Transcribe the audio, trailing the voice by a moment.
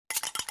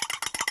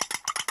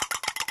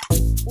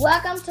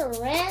Welcome to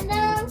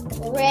Random,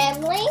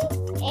 Rambling,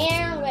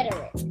 and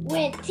Rhetoric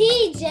with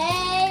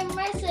TJ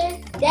Mercer.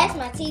 That's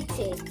my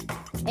TT.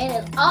 And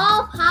it's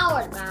all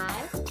powered by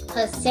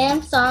her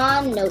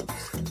Samsung Notes.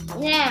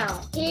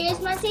 Now, here's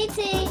my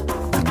TT.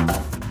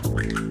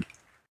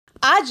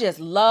 I just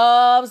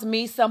loves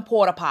me some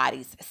porta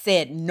potties,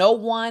 said no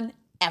one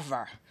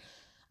ever.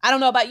 I don't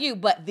know about you,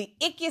 but the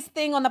ickiest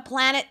thing on the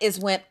planet is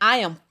when I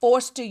am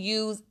forced to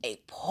use a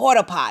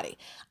porta potty.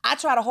 I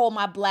try to hold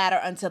my bladder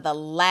until the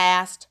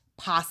last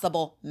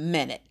possible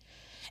minute.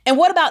 And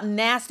what about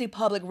nasty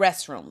public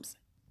restrooms?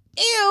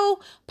 Ew,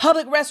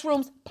 public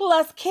restrooms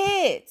plus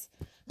kids.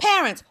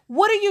 Parents,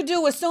 what do you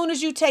do as soon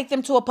as you take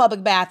them to a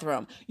public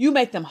bathroom? You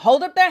make them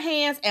hold up their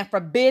hands and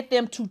forbid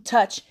them to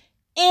touch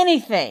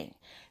anything.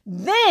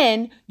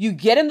 Then you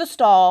get in the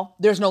stall,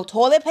 there's no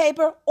toilet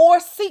paper or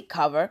seat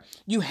cover,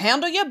 you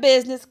handle your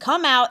business,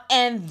 come out,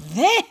 and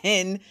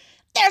then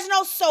there's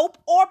no soap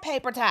or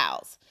paper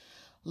towels.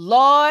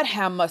 Lord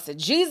have mercy.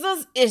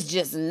 Jesus is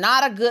just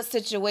not a good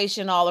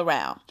situation all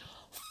around.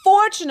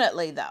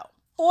 Fortunately,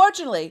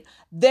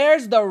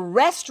 there's the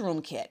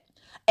restroom kit,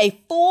 a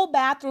full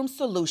bathroom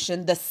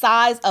solution the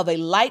size of a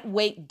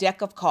lightweight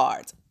deck of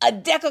cards. A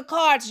deck of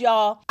cards,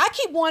 y'all. I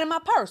keep one in my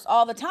purse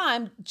all the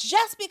time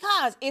just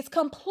because it's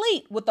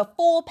complete with a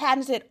full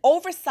patented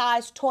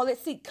oversized toilet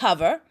seat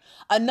cover,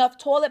 enough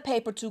toilet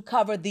paper to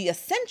cover the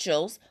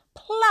essentials,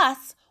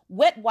 plus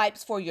wet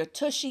wipes for your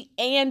tushy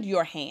and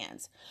your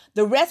hands.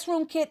 The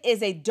restroom kit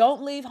is a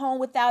don't leave home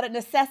without it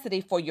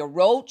necessity for your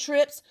road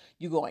trips,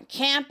 you going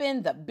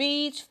camping, the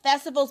beach,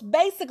 festivals,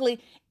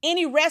 basically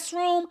any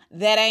restroom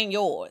that ain't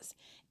yours.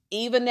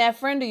 Even that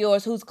friend of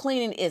yours who's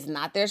cleaning is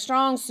not their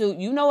strong suit.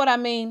 You know what I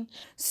mean?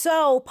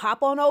 So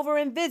pop on over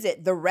and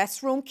visit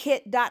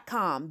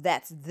therestroomkit.com.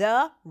 That's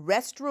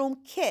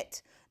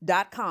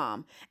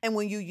therestroomkit.com. And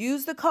when you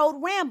use the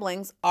code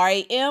RAMBLINGS,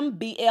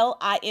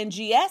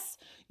 RAMBLINGS,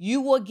 you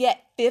will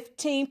get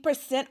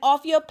 15%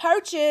 off your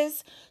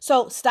purchase.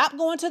 So stop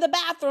going to the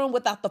bathroom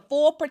without the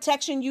full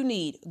protection you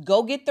need.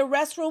 Go get the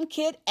restroom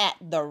kit at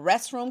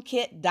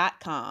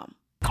therestroomkit.com.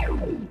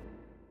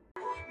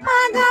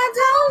 My God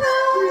don't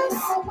lose.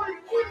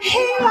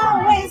 He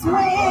always wins.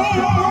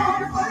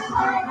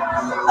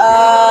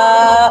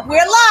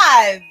 We're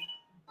live.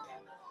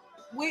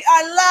 We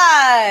are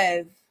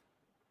live.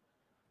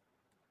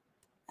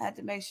 I had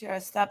to make sure I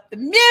stopped the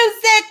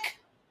music.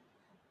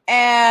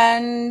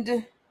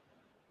 And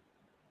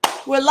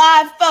we're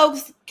live,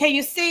 folks. Can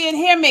you see and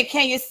hear me?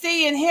 Can you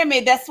see and hear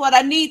me? That's what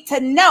I need to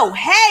know.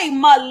 Hey,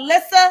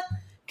 Melissa,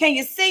 can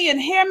you see and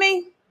hear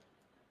me?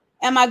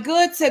 Am I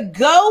good to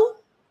go?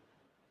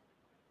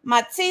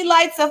 My tea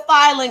lights are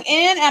filing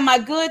in. Am I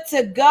good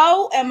to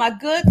go? Am I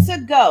good to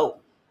go?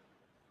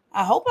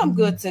 I hope I'm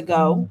good to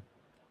go.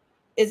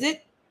 Is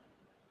it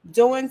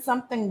doing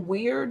something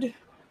weird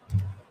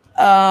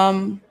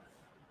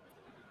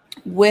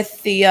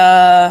with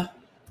the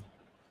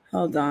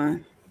hold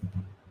on.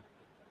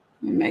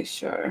 Let me make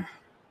sure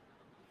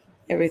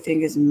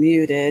everything is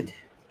muted.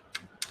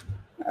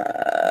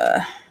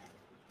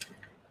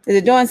 Is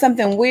it doing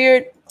something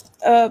weird?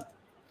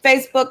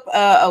 Facebook,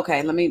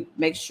 okay, let me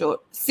make sure.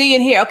 See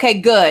and hear.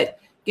 Okay, good.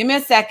 Give me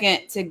a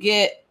second to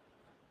get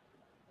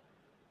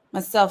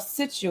myself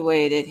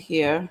situated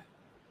here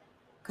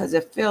because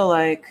I feel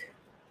like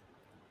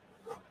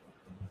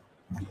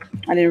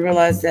I didn't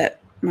realize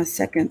that my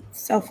second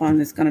cell phone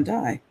is going to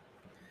die.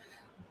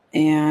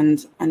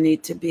 And I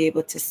need to be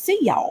able to see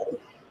y'all.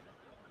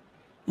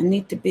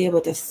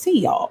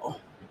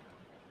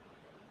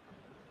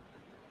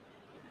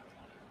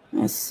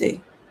 Let's see.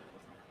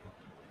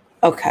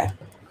 Okay.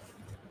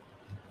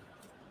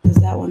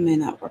 That one may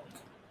not work.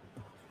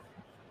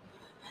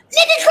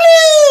 Nikki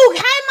Klug!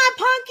 Hi, my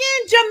pumpkin.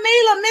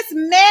 Jamila, Miss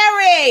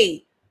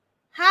Mary.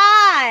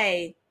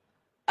 Hi.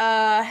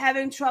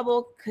 Having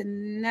trouble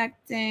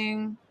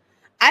connecting.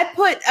 I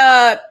put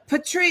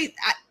Patrice.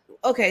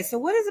 Okay, so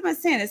what am I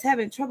saying? It's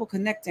having trouble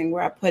connecting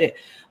where I put it.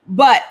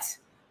 But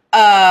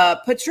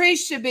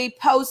Patrice should be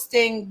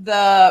posting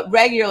the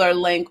regular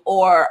link,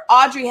 or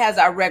Audrey has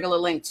our regular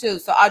link too.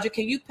 So Audrey,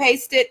 can you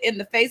paste it in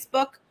the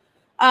Facebook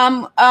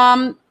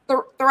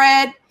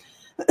thread?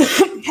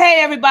 Hey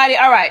everybody.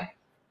 All right.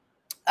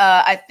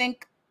 I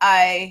think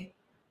I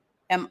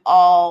am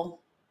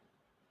all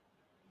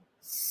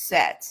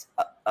set.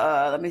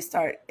 Let me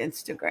start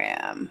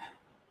Instagram.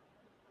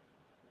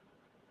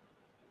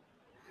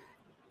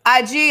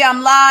 IG,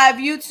 I'm live.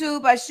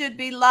 YouTube, I should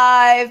be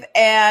live,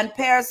 and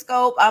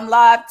Periscope, I'm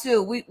live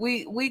too.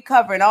 We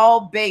covering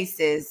all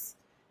bases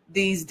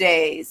these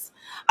days.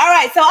 All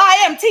right, so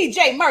I am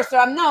TJ Mercer.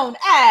 I'm known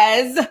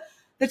as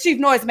the chief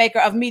noisemaker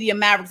of Media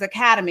Mavericks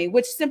Academy,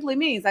 which simply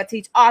means I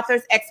teach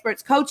authors,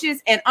 experts,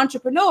 coaches, and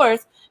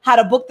entrepreneurs how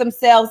to book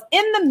themselves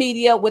in the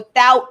media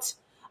without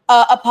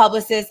a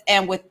publicist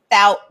and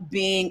without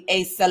being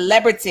a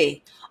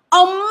celebrity.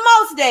 On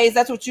most days,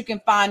 that's what you can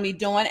find me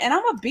doing. And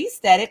I'm a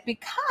beast at it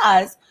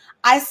because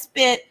I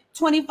spent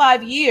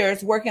 25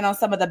 years working on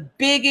some of the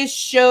biggest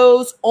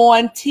shows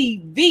on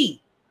TV.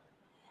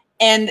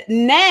 And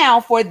now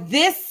for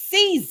this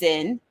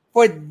season,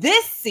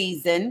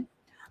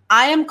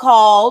 I am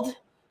called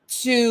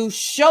to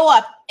show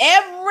up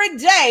every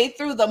day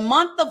through the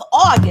month of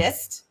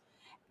August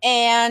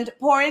and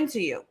pour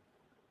into you.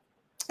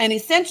 And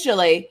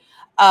essentially,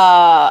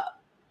 let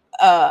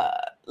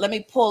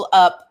me pull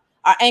up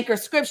our anchor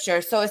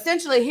scripture. So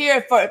essentially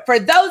here, for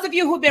those of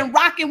you who've been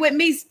rocking with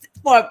me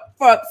for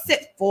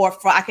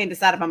I can't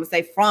decide if I'm gonna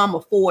say from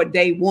or for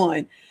day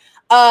one,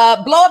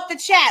 blow up the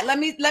chat. Let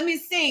me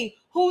see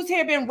who's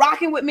here been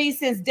rocking with me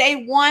since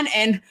day one.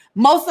 And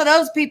most of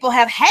those people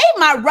have, hey,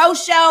 my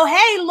Rocho,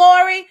 hey,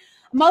 Lori.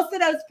 Most of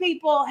those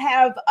people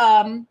have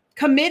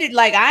committed,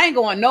 like, I ain't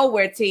going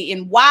nowhere, T.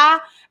 And why?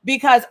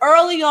 Because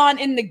early on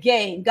in the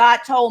game,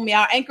 God told me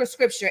our anchor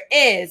scripture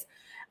is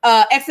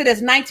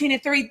Exodus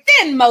 19:3.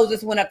 Then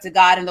Moses went up to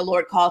God, and the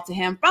Lord called to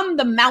him from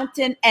the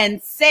mountain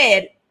and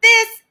said,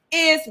 this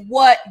is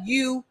what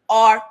you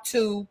are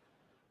to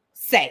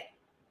say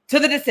to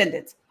the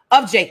descendants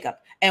of Jacob,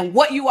 and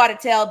what you are to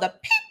tell the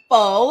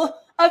people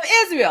of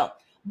Israel.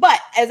 But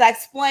as I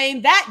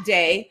explained that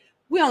day,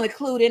 we only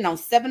clued in on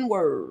 7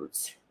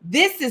 words.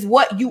 This is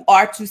what you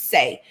are to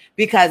say,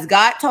 because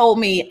God told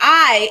me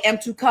I am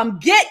to come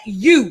get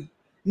you,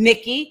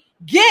 Nikki,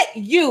 get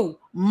you,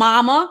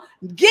 Mama,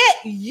 get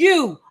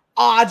you,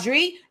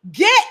 Audrey,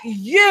 get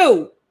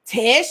you,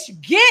 Tish,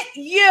 get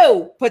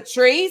you,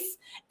 Patrice,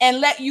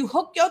 and let you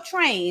hook your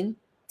train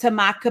to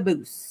my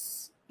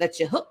caboose. Let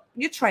you hook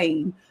your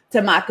train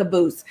to my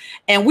caboose.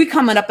 And we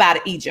coming up out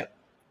of Egypt.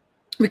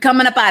 We're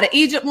coming up out of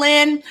Egypt,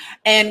 Lynn.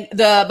 And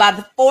by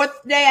the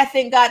 4th day, I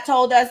think God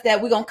told us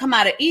that we're going to come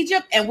out of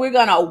Egypt and we're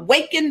going to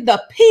awaken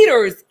the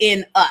Peters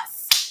in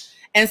us.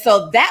 And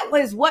so that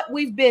was what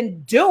we've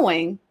been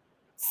doing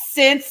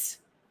since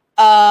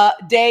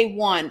day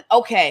one.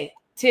 Okay,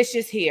 Tish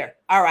is here.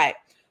 All right.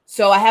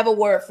 So I have a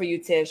word for you,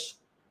 Tish,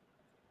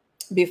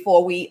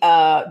 before we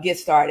get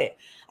started.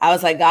 I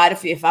was like, God,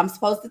 if I'm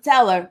supposed to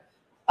tell her,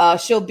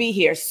 she'll be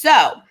here.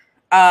 So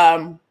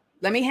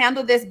let me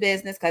handle this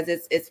business because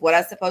it's what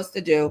I'm supposed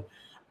to do.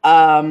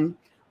 And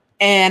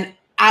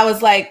I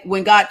was like,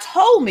 when God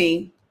told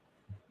me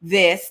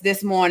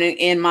this morning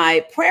in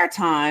my prayer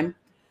time,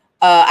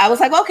 I was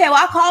like, okay, well,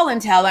 I'll call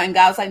and tell her. And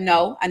God was like,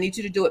 no, I need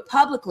you to do it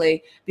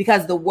publicly,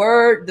 because the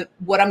word,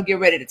 what I'm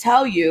getting ready to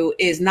tell you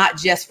is not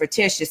just for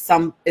Tish,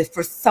 it's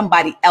for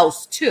somebody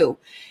else too.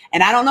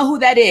 And I don't know who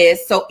that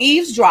is. So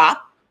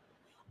eavesdrop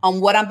on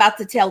what I'm about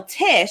to tell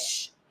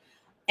Tish,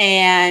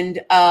 and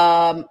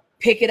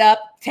pick it up,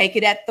 take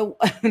it at the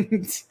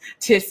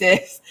Tish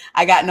says,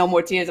 I got no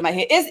more tears in my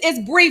head.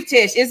 It's brief,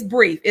 Tish. It's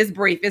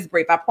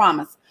brief. I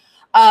promise.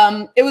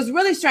 It was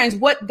really strange.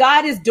 What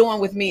God is doing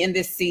with me in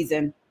this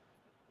season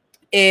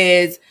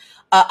is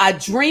I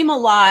dream a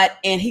lot,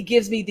 and he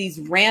gives me these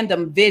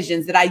random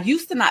visions that I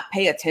used to not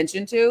pay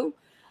attention to.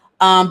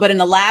 But in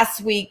the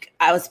last week,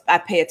 I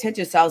pay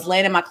attention. So I was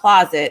laying in my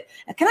closet.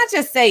 And can I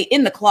just say,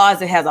 in the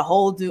closet has a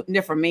whole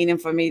different meaning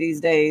for me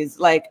these days.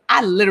 Like,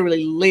 I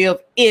literally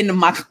live in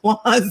my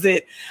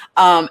closet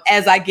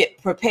as I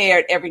get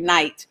prepared every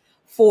night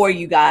for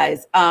you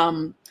guys.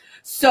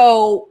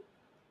 So,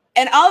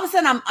 and all of a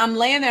sudden I'm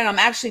laying there and I'm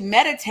actually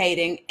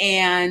meditating.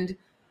 And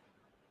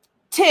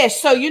Tish,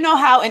 so you know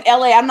how in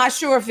LA, I'm not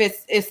sure if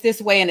it's this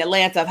way in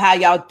Atlanta, of how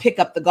y'all pick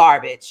up the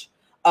garbage.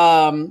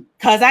 Cause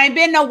I ain't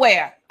been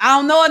nowhere. I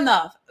don't know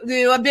enough.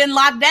 I've been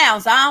locked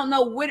down, so I don't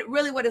know what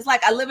it's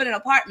like. I live in an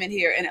apartment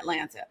here in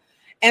Atlanta,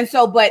 and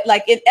so, but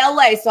like in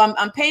LA, so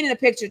I'm painting a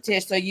picture,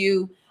 Tish. So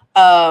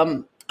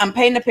I'm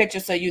painting a picture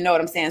so you know what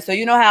I'm saying. So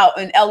you know how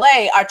in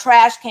LA our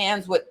trash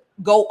cans would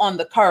go on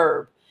the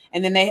curb,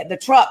 and then the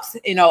trucks,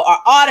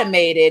 are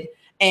automated,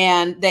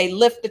 and they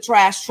lift the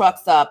trash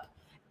trucks up,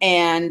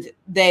 and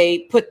they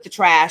put the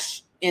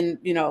trash in,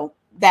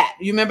 that.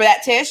 You remember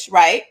that, Tish,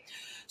 right?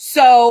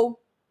 So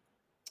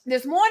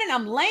this morning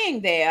I'm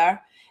laying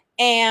there,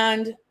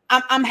 and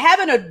I'm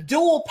having a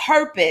dual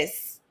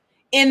purpose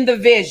in the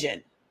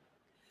vision.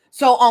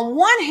 So on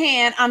one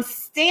hand, I'm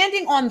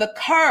standing on the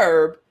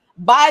curb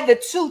by the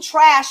 2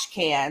 trash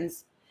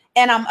cans,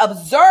 and I'm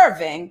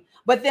observing,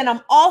 but then I'm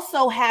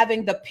also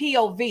having the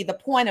POV, the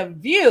point of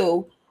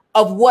view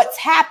of what's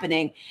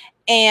happening.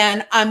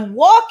 And I'm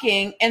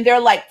walking, and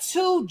they're like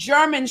 2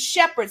 German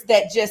shepherds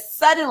that just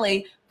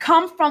suddenly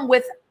come from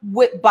with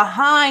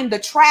behind the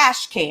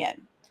trash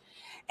can.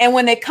 And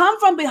when they come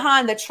from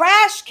behind the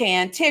trash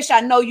can, Tish,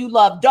 I know you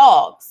love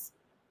dogs.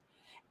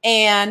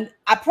 And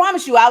I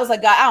promise you, I was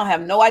like, God, I don't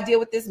have no idea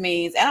what this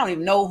means. I don't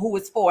even know who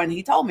it's for. And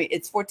he told me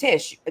it's for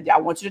Tish. I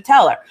want you to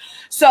tell her.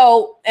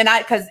 So, and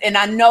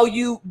I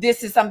know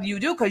this is something you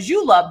do because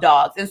you love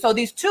dogs. And so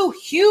these 2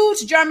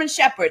 huge German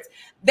shepherds,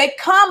 they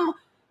come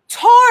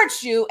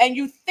towards you, and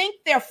you think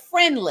they're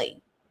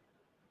friendly.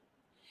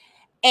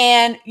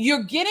 And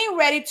you're getting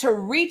ready to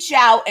reach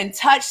out and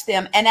touch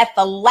them. And at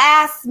the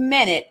last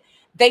minute,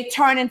 they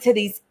turn into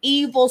these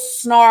evil,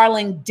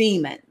 snarling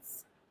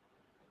demons.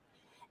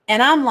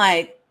 And I'm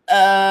like,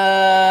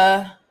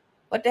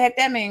 what the heck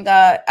that mean,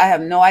 God? I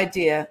have no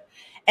idea.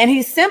 And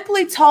he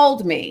simply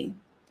told me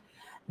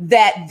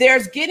that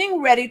there's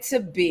getting ready to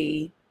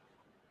be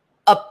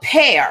a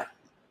pair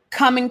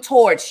coming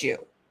towards you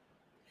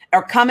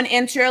or coming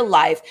into your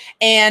life.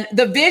 And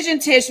the vision,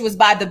 Tish, was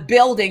by the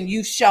building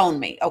you've shown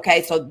me.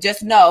 Okay, so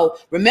just know,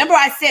 remember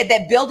I said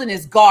that building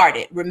is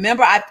guarded.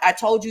 Remember I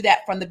told you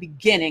that from the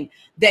beginning,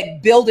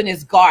 that building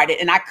is guarded.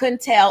 And I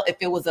couldn't tell if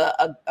it was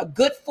a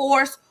good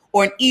force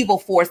or an evil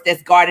force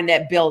that's guarding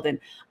that building.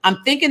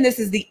 I'm thinking this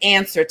is the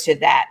answer to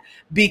that,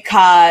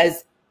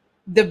 because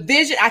the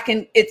vision,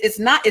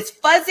 it's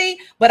fuzzy,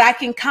 but I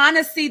can kind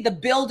of see the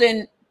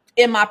building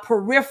in my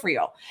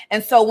peripheral.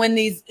 And so when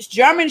these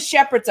German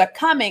shepherds are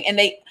coming and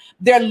they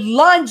are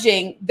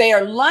lunging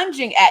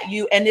at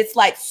you, and it's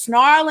like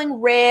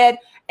snarling red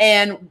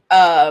and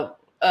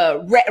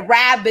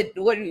rabid.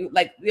 What do you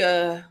like?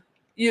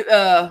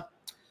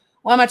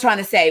 What am I trying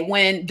to say?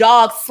 When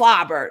dogs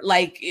slobber,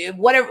 like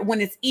whatever, when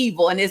it's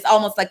evil and it's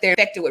almost like they're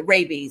infected with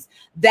rabies.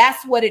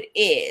 That's what it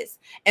is.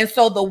 And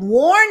so the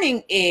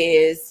warning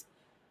is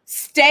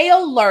stay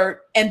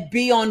alert and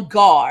be on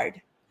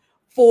guard.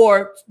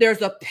 For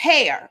there's a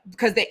pair,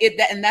 because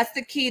and that's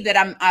the key that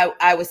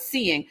I was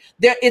seeing.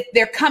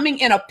 They're coming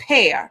in a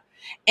pair,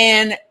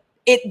 and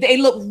they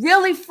look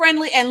really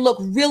friendly and look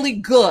really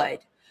good,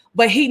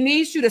 but he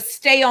needs you to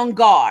stay on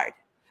guard,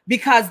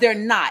 because they're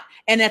not.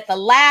 And at the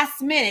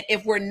last minute,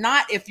 if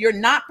you're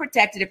not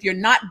protected, if you're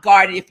not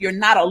guarded, if you're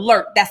not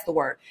alert, that's the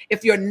word.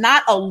 If you're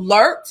not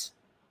alert,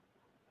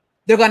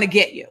 they're going to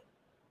get you.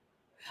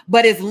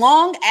 But as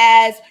long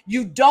as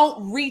you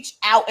don't reach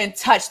out and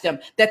touch them,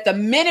 that the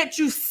minute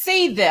you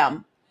see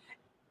them,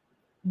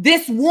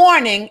 this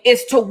warning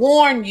is to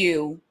warn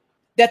you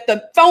that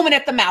the foaming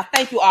at the mouth.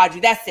 Thank you, Audrey.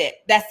 That's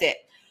it. That's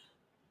it.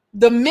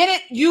 The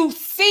minute you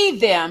see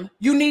them,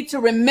 you need to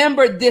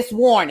remember this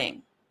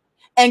warning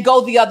and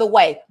go the other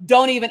way.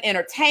 Don't even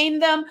entertain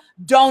them.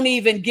 Don't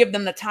even give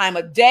them the time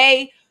of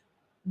day.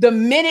 The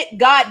minute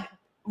God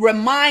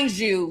reminds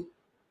you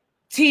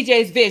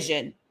TJ's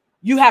vision,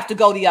 you have to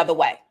go the other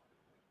way.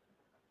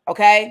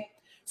 Okay.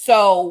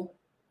 So,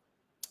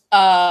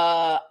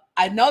 I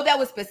know that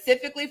was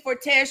specifically for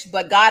Tish,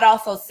 but God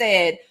also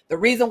said the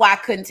reason why I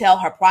couldn't tell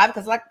her private,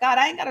 because like, God,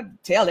 I ain't got to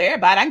tell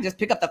everybody. I can just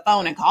pick up the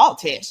phone and call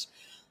Tish.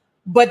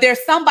 But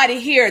there's somebody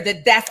here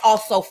that's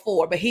also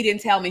for, but he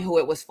didn't tell me who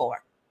it was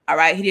for. All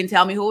right. He didn't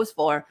tell me who it was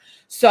for.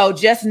 So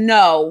just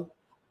know,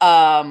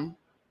 that's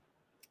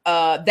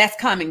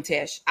coming,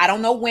 Tish. I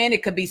don't know when.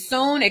 It could be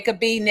soon. It could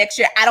be next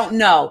year. I don't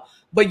know,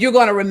 but you're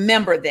going to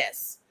remember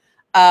this.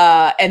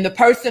 And the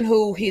person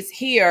who is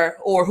here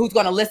or who's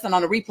going to listen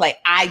on the replay,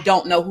 I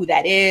don't know who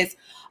that is.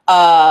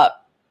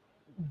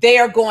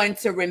 They're going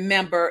to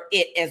remember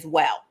it as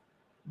well.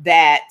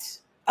 That,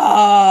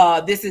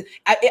 this is,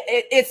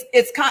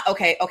 it's kind of,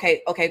 okay.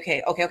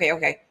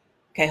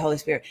 Okay, Holy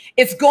Spirit.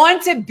 It's going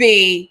to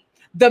be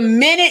the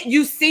minute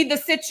you see the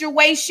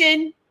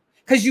situation,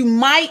 because you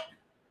might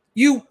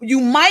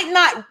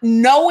not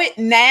know it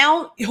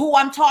now who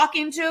I'm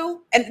talking to.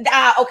 And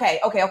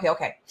okay.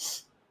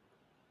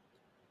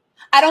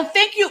 I don't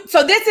think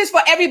so this is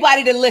for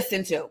everybody to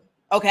listen to.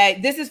 Okay.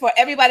 This is for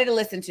everybody to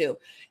listen to.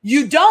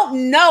 You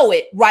don't know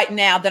it right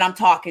now that I'm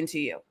talking to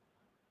you.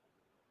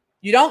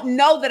 You don't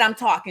know that I'm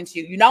talking to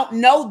you. You don't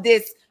know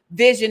this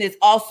vision is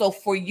also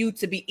for you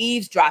to be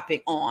eavesdropping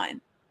on.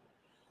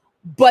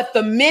 But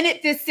the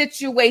minute this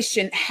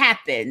situation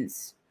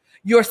happens,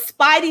 your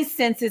spidey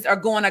senses are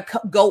going to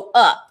go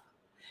up,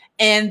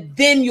 and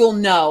then you'll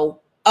know,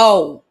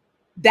 oh,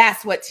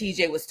 that's what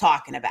TJ was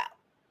talking about.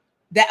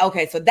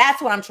 Okay, so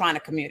that's what I'm trying to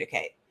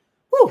communicate.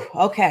 Whew,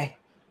 okay.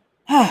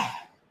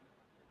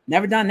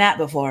 Never done that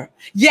before.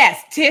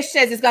 Yes, Tish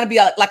says it's going to be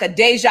like a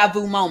deja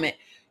vu moment.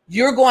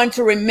 You're going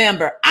to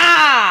remember,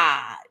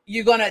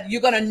 you're going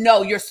to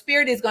know, your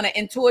spirit is going to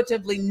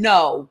intuitively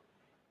know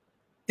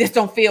this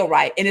don't feel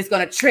right. And it's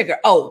going to trigger,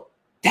 oh,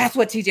 that's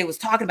what TJ was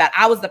talking about.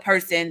 I was the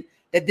person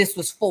that this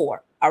was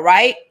for. All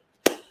right.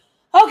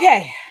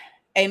 Okay.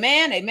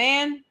 Amen.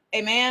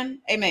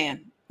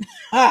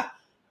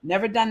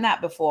 Never done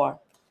that before,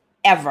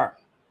 ever.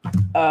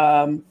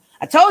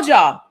 I told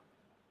y'all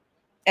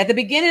at the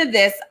beginning of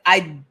this,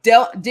 I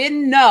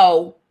didn't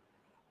know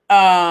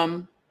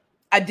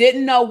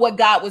what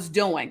God was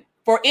doing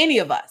for any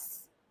of us.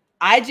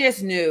 I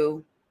just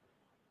knew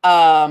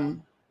that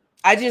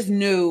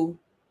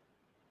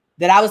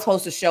I was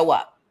supposed to show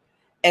up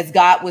as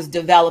God was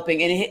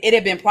developing. And it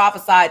had been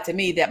prophesied to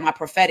me that my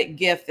prophetic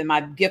gift and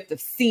my gift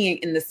of seeing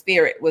in the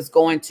spirit was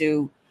going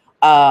to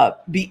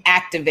be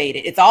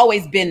activated. It's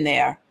always been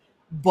there,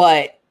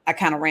 but I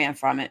kind of ran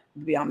from it, to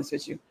be honest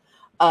with you.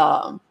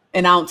 And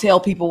I don't tell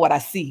people what I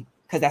see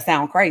because that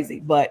sounds crazy,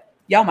 but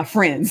y'all my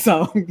friends,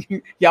 so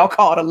y'all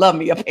call to love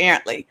me,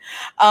 apparently.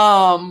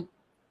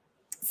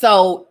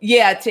 So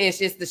yeah,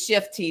 Tish, it's the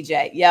shift,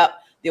 TJ. Yep,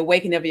 the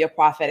awakening of your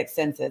prophetic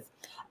senses.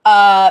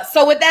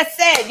 So with that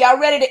said, y'all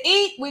ready to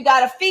eat? We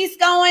got a feast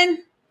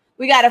going.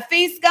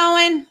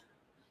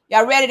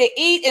 Y'all ready to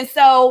eat? And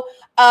so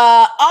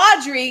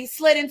Audrey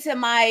slid into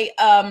my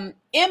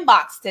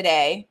inbox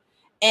today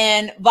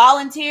and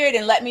volunteered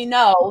and let me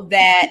know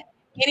that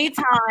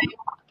anytime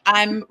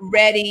I'm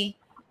ready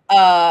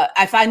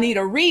if I need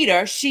a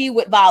reader, she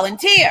would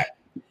volunteer.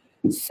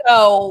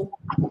 So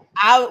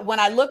when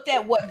I looked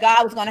at what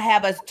God was going to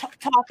have us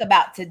talk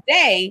about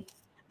today,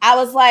 I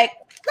was like,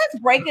 let's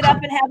break it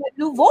up and have a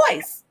new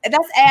voice. And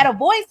let's add a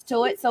voice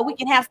to it so we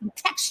can have some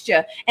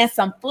texture and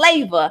some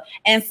flavor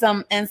and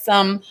some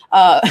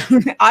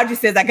Audrey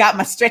says I got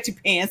my stretchy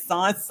pants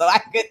on so I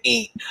could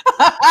eat.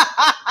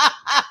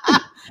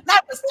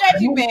 Not the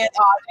stretchy pants,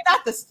 Audrey,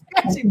 not the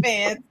stretchy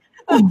pants.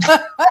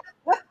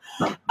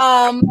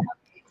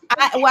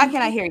 Why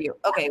can't I hear you?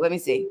 Okay, let me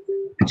see.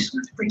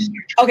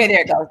 Okay, there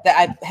it goes.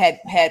 I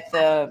had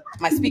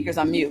my speakers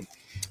on mute.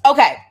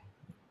 Okay.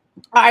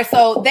 All right,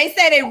 so they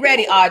say they're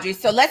ready, Audrey.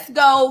 So let's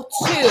go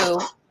to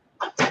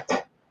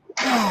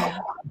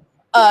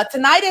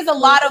tonight is a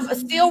lot of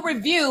still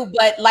review,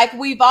 but like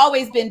we've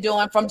always been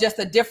doing from just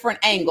a different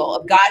angle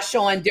of God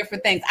showing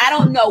different things. I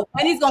don't know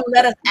when he's going to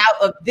let us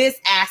out of this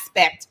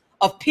aspect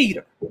of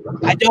Peter.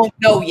 I don't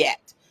know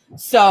yet.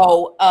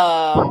 So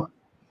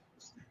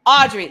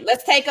Audrey,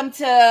 let's take them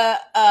to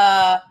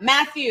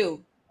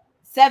Matthew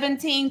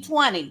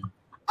 17:20.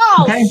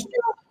 Oh, okay. Shoot.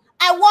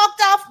 I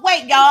walked off.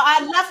 Wait, y'all.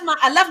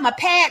 I left my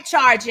pad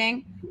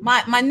charging,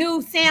 my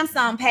new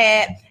Samsung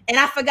pad, and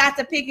I forgot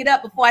to pick it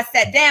up before I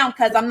sat down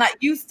because I'm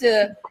not used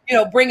to,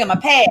 bringing my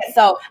pad.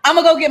 So I'm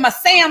gonna go get my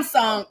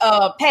Samsung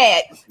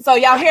pad. So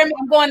y'all hear me?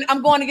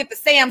 I'm going to get the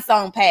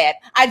Samsung pad.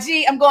 I'm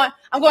going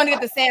to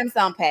get the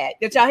Samsung pad.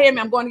 Did y'all hear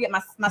me? I'm going to get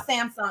my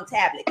Samsung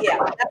tablet. Yeah,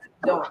 that's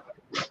what I'm doing.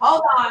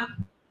 Hold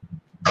on.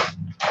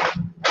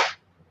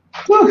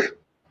 Whew.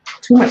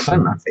 Too much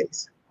sun on my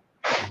face.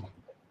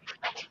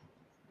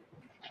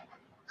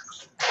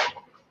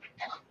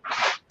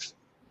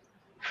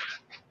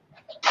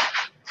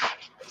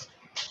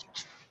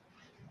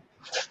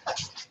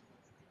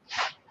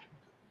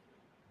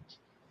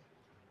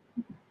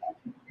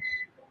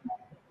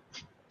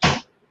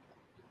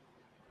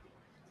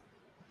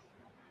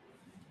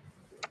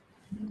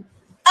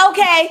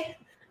 Okay,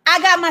 I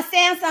got my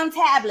Samsung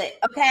tablet.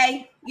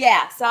 Okay,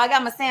 yeah, so I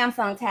got my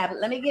Samsung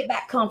tablet. Let me get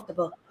back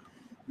comfortable.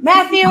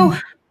 Matthew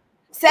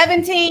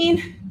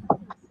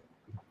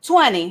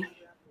 17:20.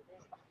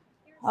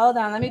 Hold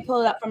on, let me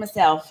pull it up for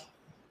myself.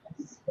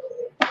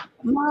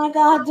 My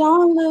God,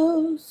 don't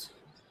lose.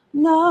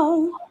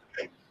 No,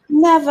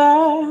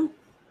 never.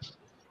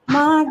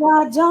 My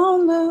God,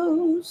 don't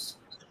lose.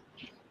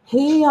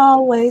 He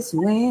always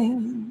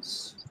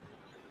wins.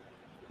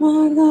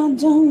 My God,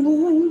 don't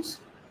lose.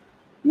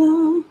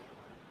 No,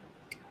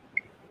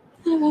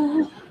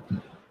 never.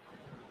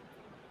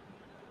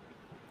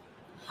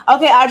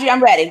 Okay, Audrey,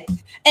 I'm ready.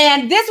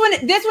 And this one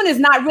is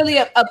not really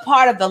a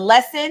part of the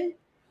lesson,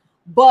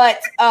 but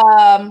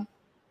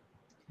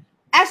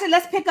actually,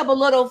 let's pick up a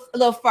little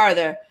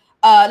further.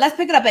 Let's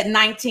pick it up at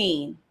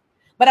 19.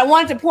 But I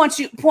wanted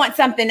to point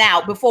something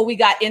out before we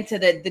got into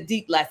the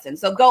deep lesson.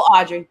 So go,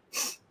 Audrey.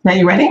 Are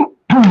you ready?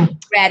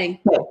 Ready.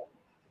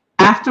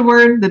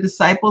 Afterward, the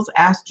disciples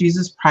asked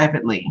Jesus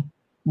privately,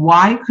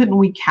 "Why couldn't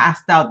we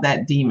cast out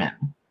that demon?"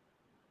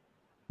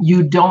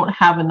 "You don't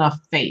have enough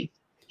faith,"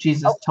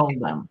 Jesus told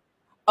them.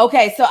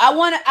 Okay, so I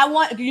want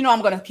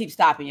I'm going to keep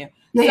stopping you.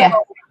 Yeah.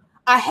 So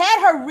I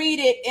had her read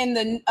it in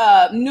the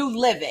New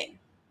Living,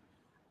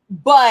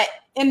 but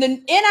in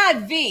the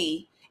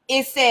NIV,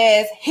 it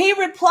says, he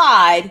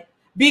replied,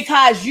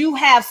 "Because you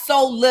have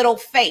so little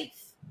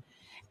faith."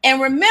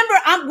 And remember,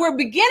 we're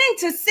beginning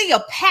to see a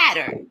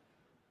pattern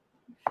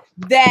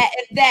that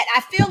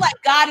I feel like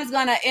God is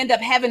going to end up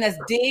having us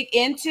dig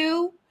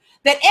into,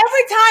 that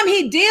every time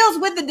he deals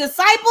with the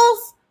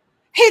disciples,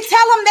 he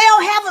tell them they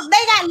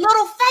got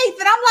little faith.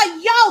 And I'm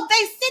like, yo, they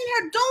sitting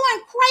here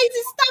doing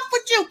crazy stuff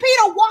with you.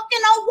 Peter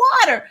walking on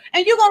water.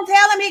 And you going to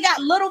tell him he got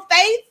little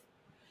faith?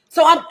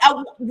 So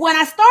when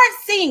I start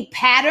seeing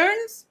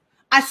patterns,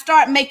 I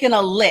start making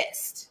a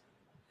list.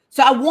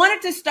 So I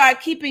wanted to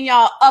start keeping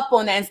y'all up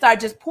on that and start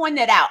just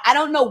pointing it out. I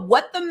don't know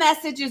what the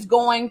message is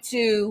going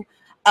to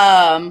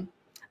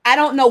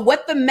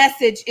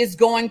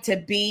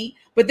be,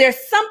 but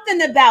there's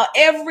something about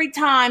every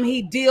time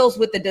he deals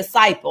with the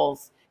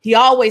disciples, he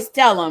always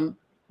tell them,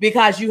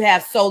 "Because you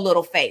have so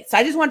little faith." So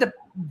I just wanted to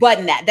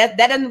button that. That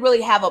doesn't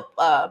really have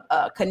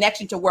a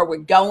connection to where we're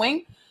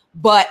going,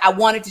 but I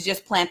wanted to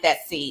just plant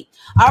that seed.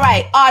 All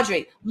right,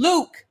 Audrey,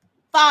 Luke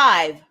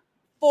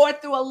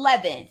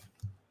 5:4-11.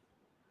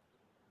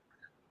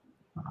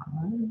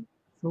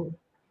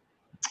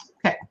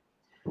 Okay.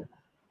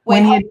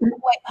 Wait,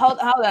 hold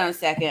on a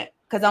second,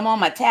 because I'm on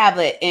my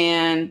tablet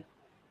and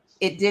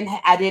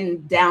I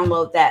didn't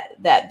download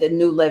the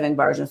New Living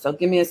version. So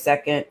give me a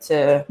second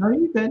to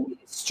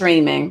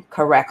streaming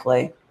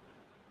correctly.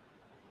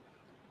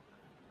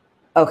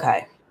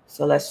 Okay,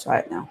 so let's try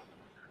it now.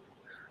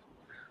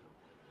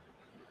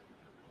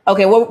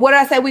 Okay, what did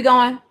I say we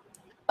going?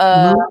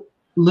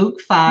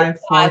 Luke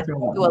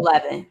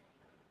 5:4-11.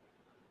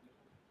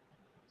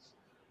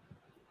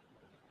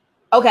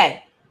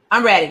 Okay,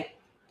 I'm ready.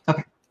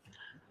 Okay.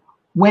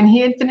 When he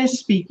had finished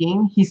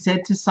speaking, he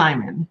said to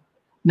Simon,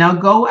 "Now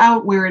go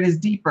out where it is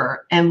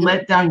deeper and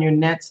let down your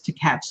nets to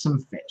catch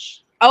some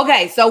fish."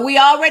 Okay, so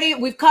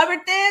we've covered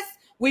this.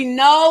 We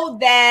know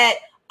that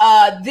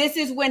this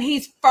is when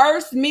he's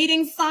first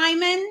meeting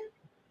Simon,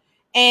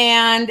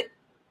 and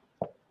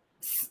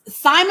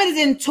Simon is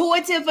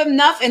intuitive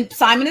enough, and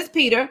Simon is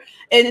Peter,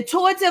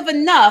 intuitive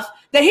enough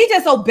that he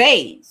just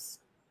obeys.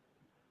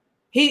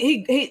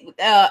 He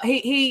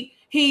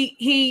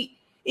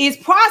is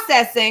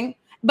processing,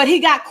 but he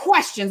got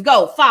questions.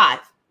 Go 5.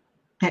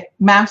 Okay.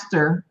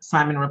 Master,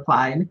 Simon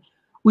replied,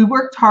 we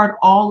worked hard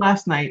all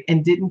last night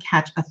and didn't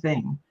catch a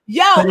thing.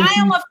 Yo, I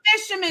am a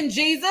fisherman,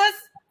 Jesus.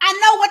 I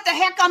know what the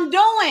heck I'm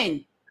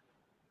doing.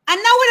 I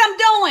know what I'm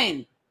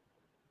doing.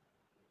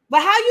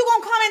 But how you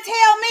gonna come and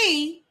tell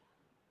me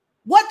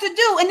what to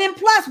do? And then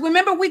plus,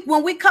 remember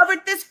when we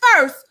covered this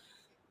first,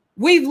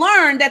 we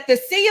learned that the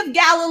Sea of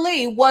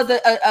Galilee was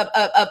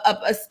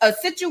a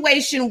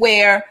situation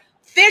where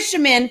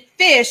fishermen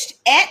fished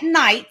at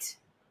night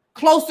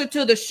closer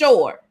to the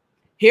shore.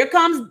 Here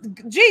comes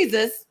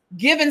Jesus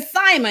giving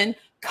Simon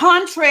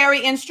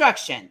contrary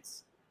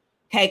instructions.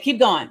 Okay, keep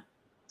going.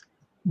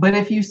 But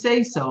if you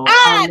say so. There's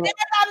our magic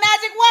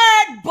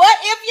word. But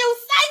if you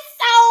say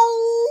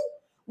so.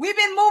 We've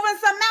been moving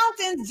some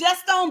mountains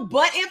just on,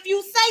 but if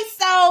you say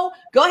so.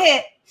 Go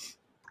ahead.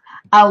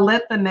 I'll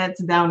let the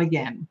nets down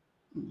again.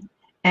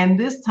 And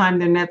this time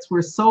their nets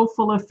were so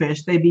full of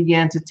fish, they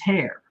began to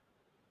tear.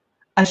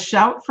 A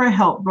shout for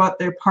help brought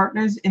their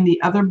partners in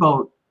the other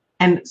boat,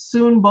 and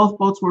soon both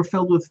boats were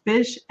filled with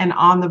fish and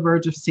on the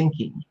verge of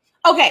sinking.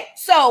 Okay,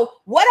 so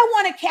what I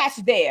want to catch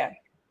there.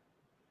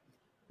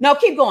 No,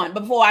 keep going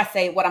before I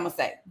say what I'm going to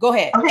say. Go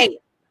ahead. Okay. 8.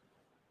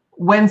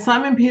 When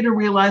Simon Peter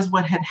realized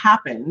what had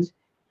happened,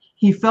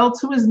 he fell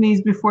to his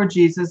knees before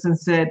Jesus and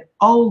said,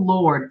 "Oh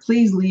Lord,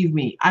 please leave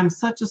me. I'm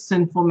such a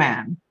sinful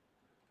man."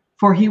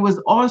 For he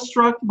was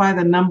awestruck by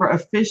the number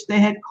of fish they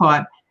had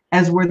caught,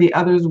 as were the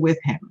others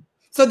with him.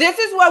 So this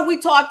is what we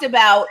talked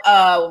about.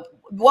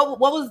 What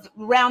was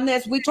around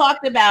this? We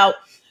talked about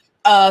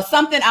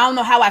something, I don't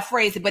know how I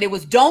phrased it, but it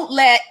was don't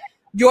let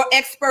your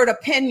expert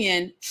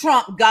opinion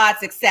trump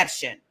God's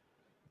exception.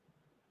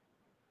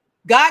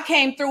 God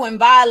came through and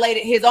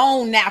violated his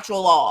own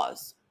natural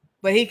laws,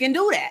 but he can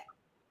do that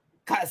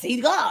because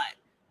he's God.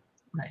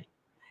 Right.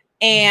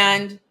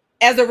 And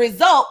as a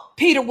result,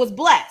 Peter was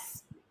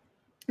blessed.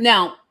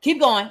 Now, keep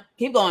going.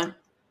 Keep going.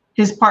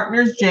 His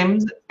partners,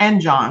 James and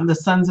John, the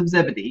sons of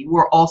Zebedee,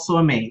 were also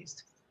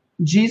amazed.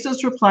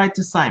 Jesus replied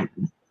to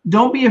Simon,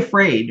 "Don't be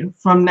afraid.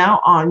 From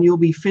now on, you'll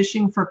be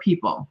fishing for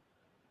people."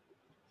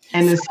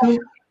 And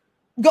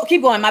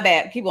Keep going. My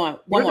bad. Keep going.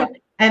 One more.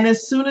 And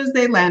as soon as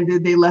they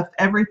landed, they left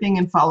everything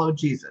and followed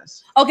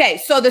Jesus. Okay,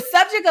 so the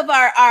subject of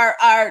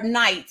our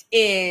night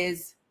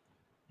is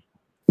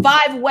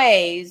 5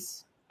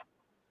 ways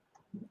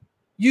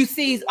you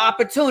seize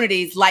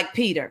opportunities like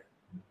Peter.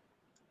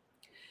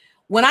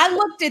 When I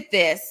looked at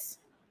this,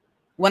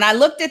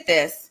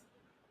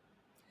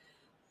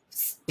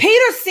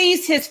 Peter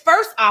seized his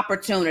first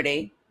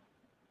opportunity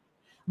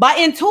by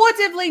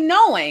intuitively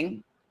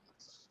knowing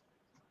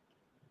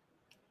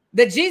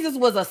that Jesus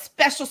was a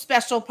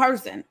special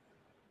person.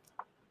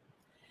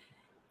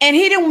 And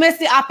he didn't miss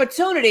the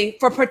opportunity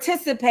for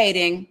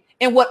participating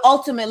in what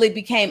ultimately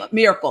became a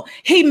miracle.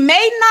 He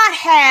may not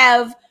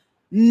have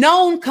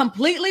known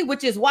completely,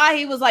 which is why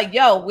he was like,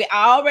 yo,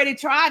 I already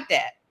tried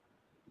that.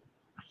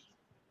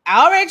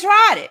 I already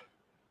tried it.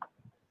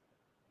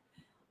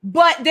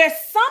 But there's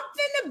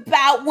something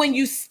about when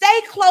you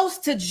stay close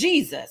to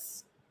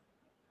Jesus,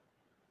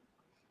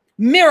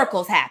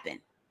 miracles happen.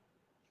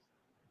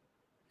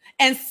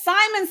 And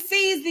Simon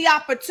seized the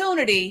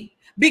opportunity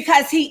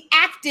because he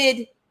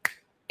acted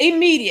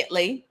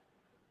immediately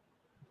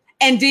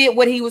and did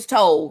what he was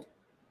told,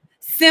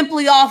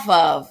 simply off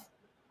of,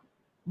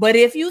 but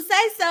if you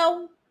say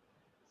so.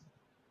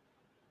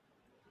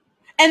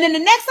 And then the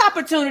next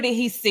opportunity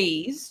he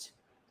seized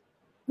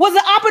was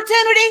an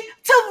opportunity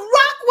to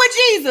rock with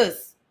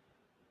Jesus.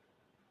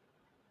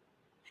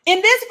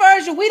 In this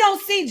version, we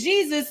don't see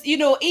Jesus,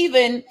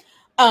 even,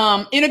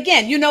 and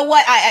again, you know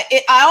what?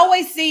 I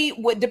always see,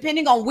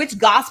 depending on which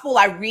gospel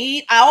I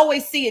read, I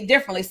always see it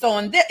differently. So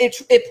in this,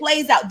 it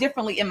plays out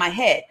differently in my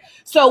head.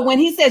 So when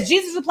he says,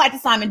 Jesus replied to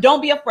Simon,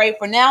 "Don't be afraid.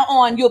 From now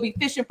on, you'll be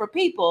fishing for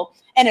people."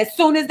 And as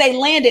soon as they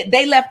landed,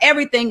 they left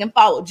everything and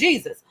followed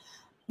Jesus.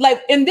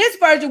 Like in this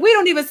version, we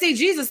don't even see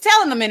Jesus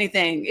telling them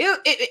anything.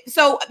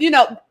 So,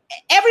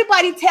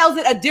 everybody tells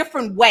it a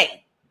different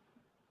way.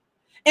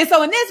 And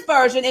so in this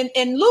version,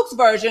 in Luke's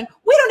version,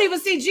 we don't even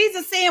see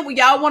Jesus saying, "Well,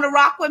 y'all want to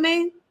rock with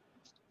me?"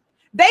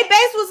 They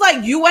basically was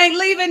like, "You ain't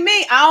leaving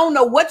me. I don't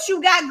know what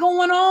you got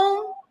going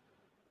on,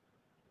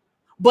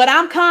 but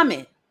I'm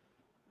coming."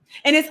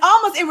 And it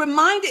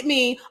reminded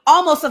me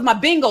almost of my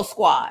bingo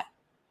squad.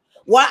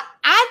 Well,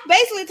 I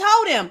basically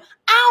told him,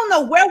 I don't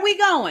know where we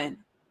going.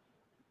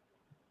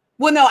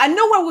 Well, no, I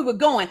knew where we were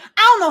going.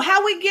 I don't know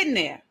how we getting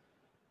there.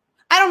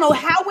 I don't know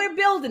how we're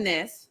building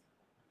this.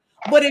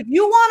 But if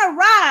you want to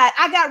ride,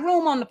 I got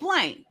room on the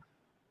plane.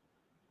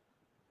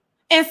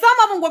 And some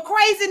of them were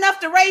crazy enough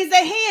to raise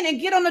their hand and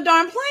get on the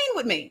darn plane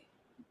with me.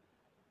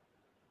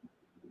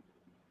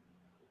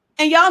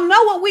 And y'all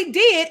know what we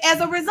did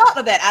as a result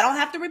of that. I don't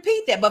have to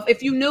repeat that. But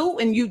if you knew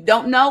and you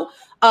don't know,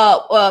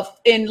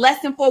 in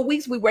less than 4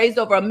 weeks, we raised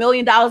over $1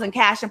 million in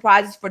cash and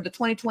prizes for the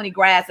 2020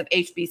 grads of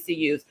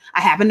HBCUs.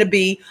 I happen to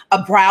be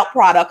a proud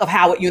product of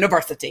Howard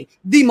University,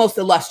 the most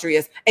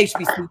illustrious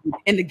HBCU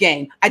in the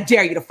game. I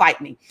dare you to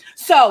fight me.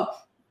 So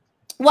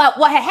what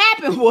had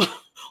happened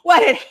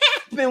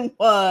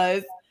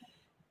was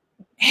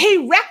he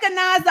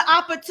recognized the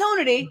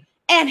opportunity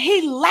and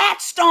he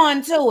latched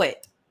on to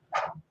it.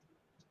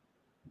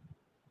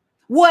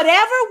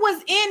 Whatever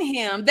was in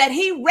him that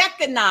he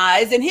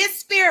recognized and his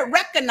spirit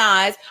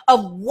recognized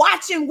of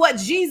watching what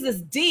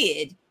Jesus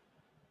did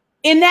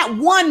in that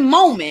one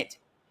moment,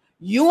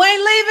 you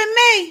ain't leaving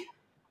me.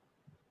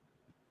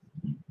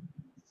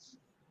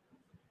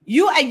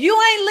 You ain't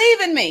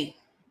leaving me.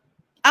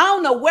 I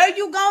don't know where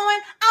you going.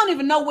 I don't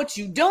even know what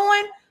you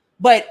doing.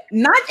 But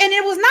and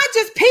it was not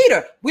just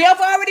Peter. We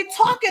already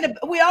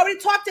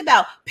talked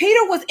about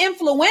Peter was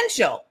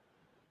influential.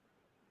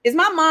 Is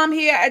my mom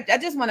here? I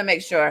just want to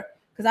make sure.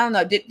 Because I don't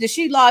know, did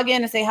she log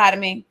in and say hi to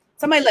me?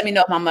 Somebody let me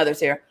know if my mother's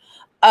here.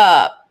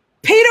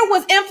 Peter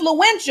was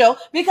influential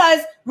because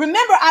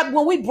remember,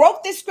 when we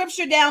broke this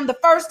scripture down the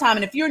first time,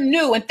 and if you're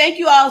new, and thank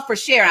you all for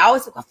sharing. I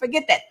always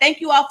forget that. Thank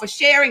you all for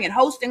sharing and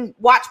hosting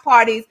watch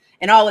parties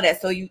and all of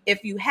that. So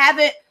if you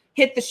haven't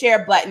hit the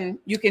share button,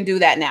 you can do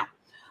that now.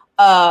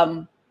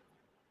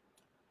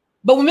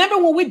 But remember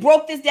when we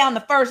broke this down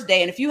the first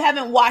day, and if you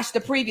haven't watched the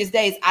previous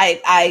days,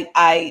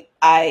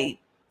 I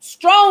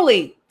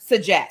strongly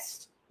suggest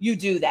you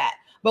do that.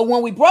 But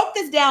when we broke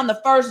this down the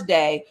first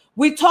day,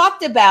 we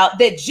talked about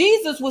that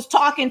Jesus was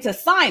talking to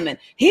Simon.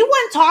 He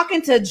wasn't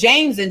talking to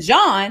James and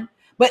John,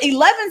 but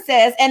 11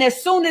 says, and as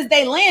soon as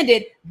they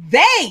landed,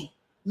 they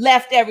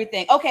left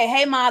everything. Okay,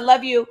 hey, Ma, I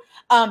love you.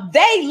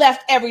 They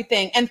left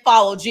everything and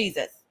followed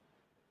Jesus.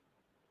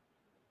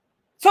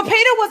 So Peter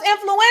was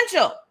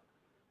influential.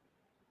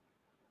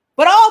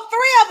 But all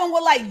three of them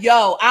were like,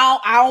 yo,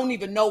 I don't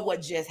even know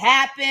what just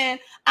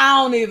happened. I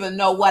don't even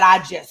know what I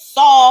just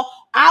saw.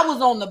 I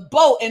was on the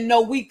boat and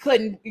no, we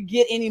couldn't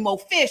get any more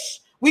fish.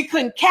 We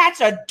couldn't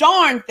catch a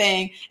darn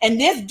thing. And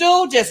this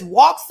dude just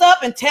walks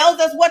up and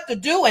tells us what to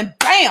do. And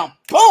bam,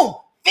 boom,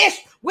 fish.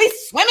 We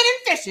swimming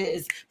in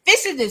fishes.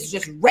 Fishes is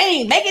just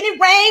rain, making it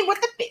rain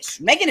with the fish,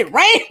 making it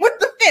rain with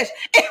the fish.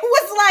 It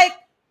was like,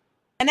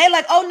 and they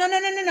like, oh, no.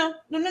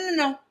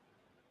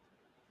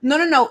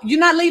 You're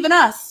not leaving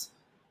us.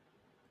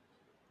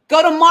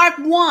 Go to Mark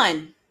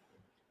 1,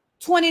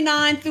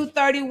 29 through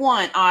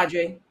 31,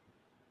 Audrey.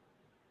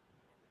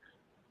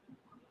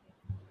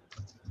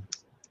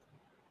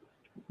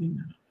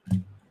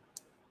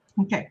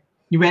 Okay,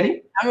 you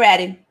ready? I'm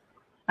ready.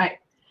 All right.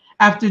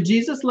 After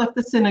Jesus left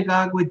the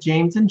synagogue with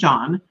James and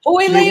John. Who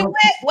he leave with?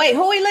 Wait,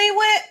 who he leave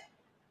with?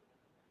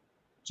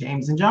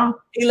 James and John.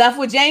 He left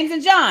with James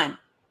and John,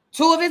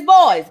 two of his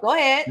boys. Go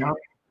ahead. Yep.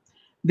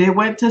 They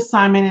went to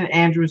Simon and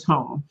Andrew's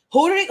home.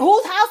 Whose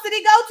house did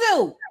he go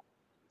to?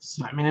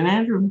 Simon and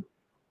Andrew.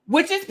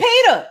 Which is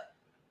Peter.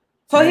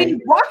 So Right. He's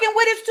walking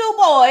with his two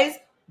boys,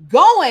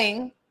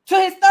 going to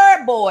his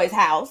third boy's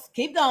house.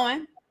 Keep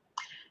going.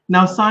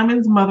 Now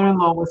Simon's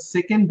mother-in-law was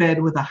sick in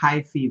bed with a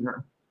high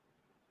fever.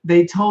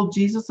 They told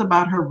Jesus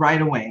about her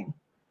right away.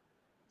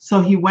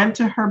 So he went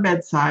to her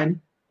bedside,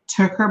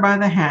 took her by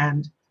the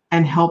hand,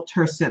 and helped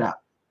her sit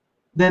up.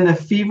 Then the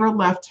fever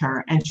left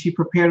her, and she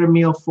prepared a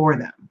meal for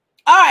them.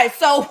 All right,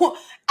 so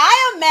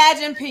I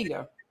imagine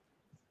Peter.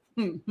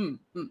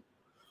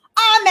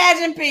 I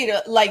imagine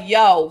Peter like,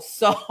 yo,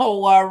 so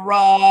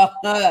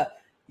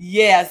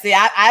yeah, see,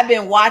 I've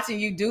been watching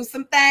you do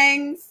some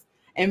things.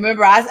 And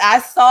remember, I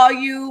saw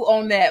you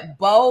on that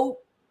boat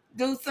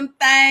do some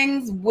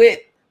things with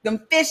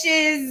them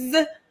fishes.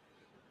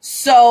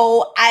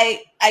 So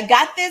I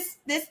got this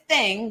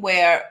thing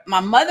where my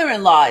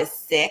mother-in-law is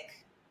sick.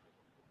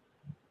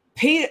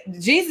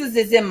 Jesus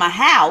is in my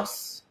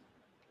house.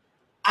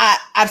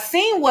 I've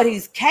seen what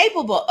he's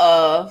capable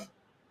of.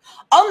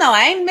 Oh no,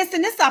 I ain't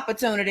missing this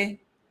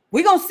opportunity.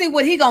 We're gonna see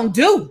what he gonna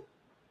do.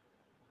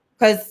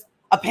 Because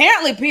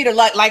apparently Peter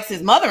likes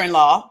his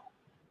mother-in-law.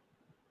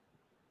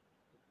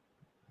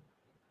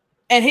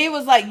 And he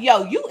was like,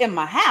 yo, you in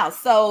my house.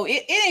 So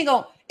it ain't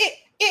gonna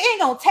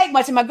take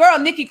much. And my girl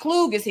Nikki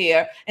Klug is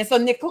here. And so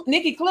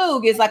Nikki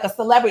Klug is like a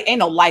celebrity, ain't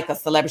no like a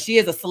celebrity. She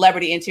is a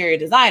celebrity interior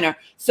designer.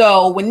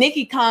 So when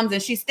Nikki comes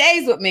and she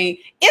stays with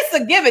me, it's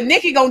a given.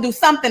 Nikki gonna do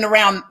something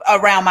around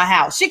my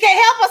house. She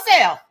can't help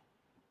herself.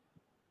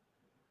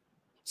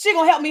 She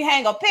gonna help me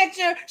hang a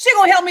picture. She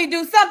gonna help me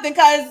do something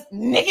because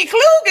Nikki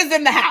Klug is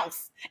in the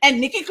house.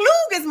 And Nikki Klug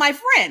is my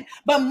friend.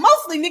 But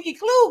mostly Nikki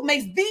Klug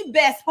makes the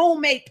best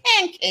homemade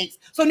pancakes.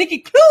 So Nikki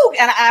Klug,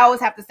 and I always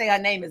have to say her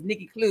name is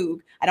Nikki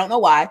Klug. I don't know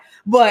why.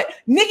 But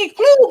Nikki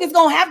Klug is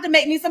gonna have to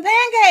make me some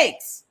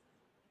pancakes.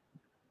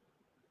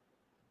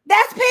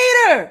 That's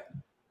Peter.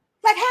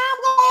 Like, how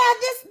I'm gonna have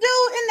this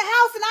dude in the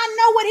house and I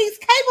know what he's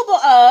capable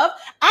of.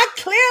 I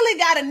clearly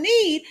got a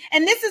need,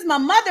 and this is my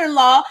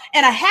mother-in-law,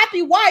 and a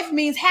happy wife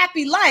means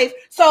happy life.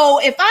 So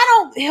if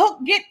I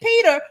don't get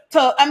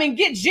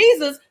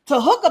Jesus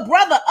to hook a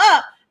brother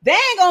up, there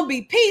ain't going to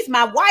be peace.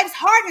 My wife's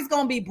heart is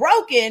going to be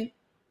broken.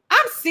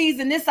 I'm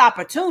seizing this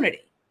opportunity.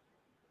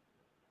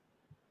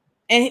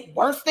 And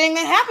worst thing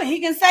that happened, he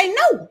can say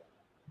no.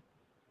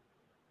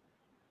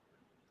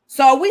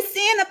 So are we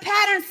seeing a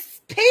pattern?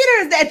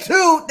 Peter's that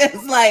dude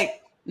that's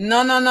like,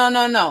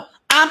 no.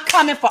 I'm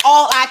coming for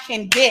all I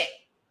can get.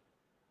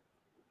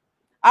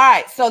 All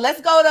right, so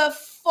let's go to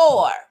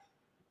 4.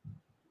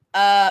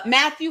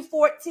 Matthew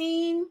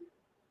 14,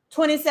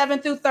 27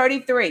 through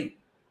 33.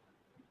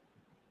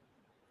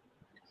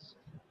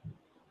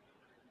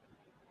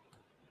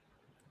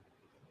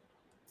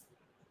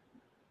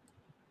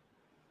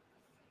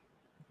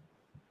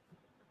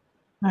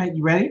 All right,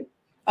 you ready?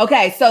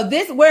 Okay, so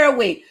where are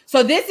we?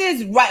 So this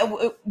is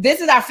right.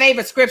 This is our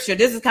favorite scripture.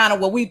 This is kind of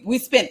what we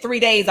spent 3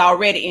 days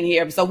already in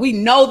here. So we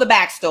know the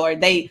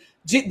backstory.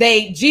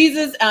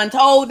 Jesus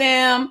told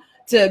them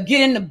to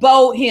get in the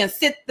boat. He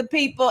sent the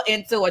people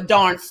into a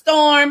darn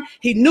storm.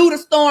 He knew the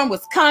storm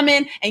was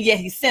coming, and yet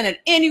he sent it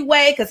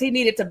anyway because he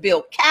needed to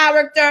build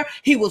character.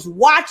 He was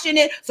watching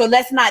it. So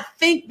let's not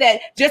think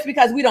that just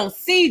because we don't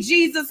see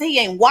Jesus, he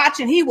ain't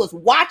watching. He was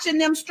watching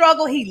them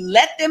struggle. He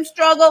let them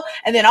struggle.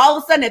 And then all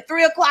of a sudden at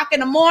 3 o'clock in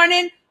the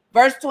morning,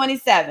 verse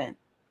 27.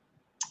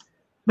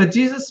 But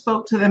Jesus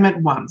spoke to them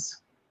at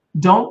once.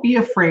 Don't be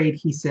afraid,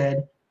 he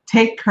said.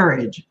 Take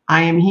courage.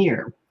 I am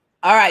here.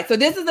 All right, so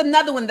this is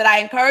another one that I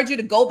encourage you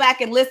to go back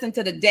and listen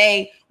to the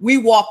day we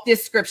walked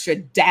this scripture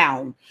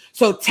down.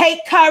 So take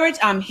courage,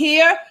 I'm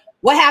here.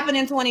 What happened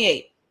in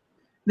 28?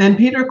 Then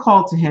Peter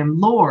called to him,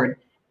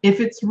 Lord, if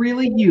it's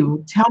really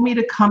you, tell me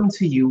to come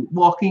to you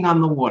walking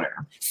on the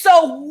water.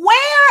 So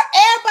where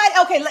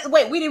everybody, okay,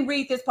 wait, we didn't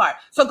read this part.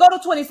 So go to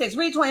 26,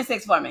 read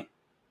 26 for me.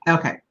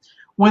 Okay.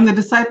 When the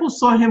disciples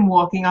saw him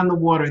walking on the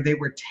water, they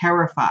were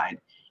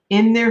terrified.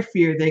 In their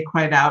fear, they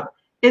cried out,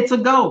 it's a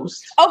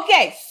ghost.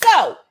 Okay,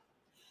 so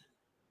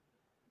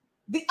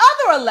the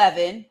other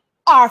 11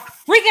 are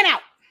freaking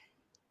out.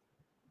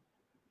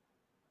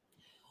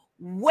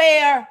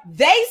 Where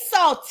they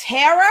saw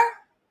terror,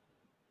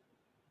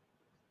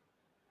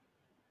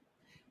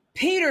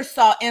 Peter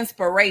saw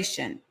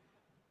inspiration.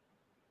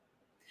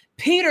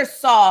 Peter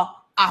saw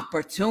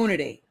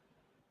opportunity.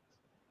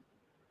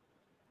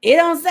 It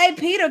don't say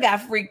Peter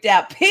got freaked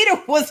out.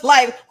 Peter was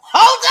like,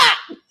 hold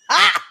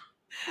up.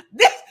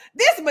 This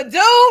my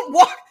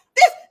dude.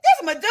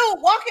 This my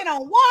dude walking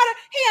on water.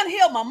 He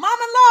unhealed my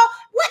mama-in-law.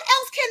 What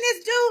else can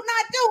this dude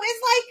not do?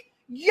 It's like,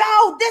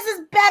 yo, this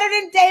is better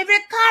than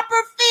David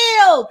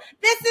Copperfield.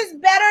 This is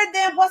better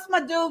than what's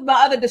my dude,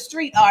 the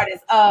street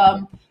artist.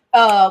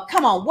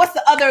 Come on, what's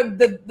the other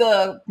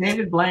the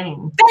David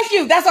Blaine. Thank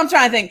you. That's what I'm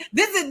trying to think.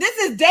 This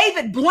is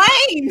David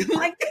Blaine.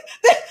 Like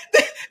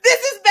this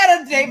is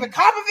better than David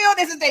Copperfield.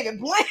 This is David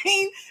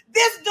Blaine.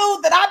 This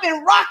dude that I've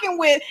been rocking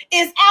with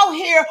is out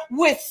here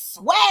with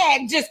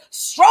swag, just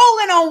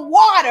strolling on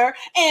water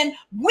and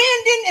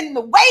winding, and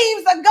the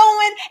waves are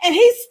going, and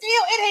his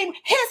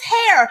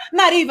hair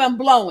not even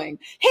blowing.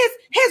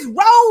 His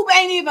robe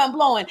ain't even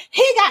blowing.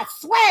 He got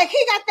swag.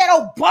 He got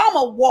that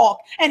Obama walk,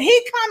 and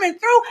he coming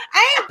through.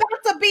 I ain't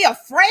about to be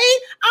afraid.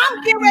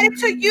 I'm getting ready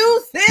to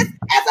use this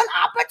as an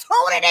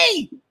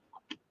opportunity.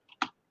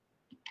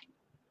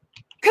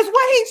 Because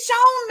what he's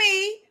shown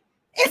me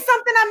is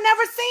something I've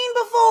never seen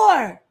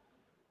before.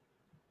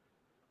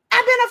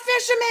 I've been a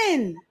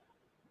fisherman.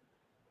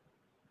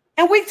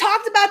 And we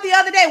talked about the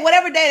other day,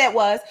 whatever day that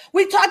was,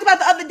 we talked about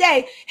the other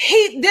day,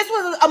 this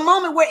was a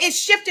moment where it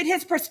shifted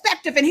his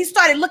perspective, and he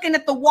started looking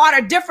at the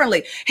water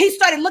differently. He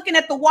started looking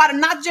at the water,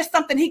 not just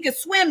something he could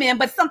swim in,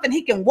 but something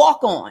he can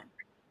walk on.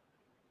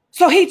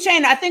 So he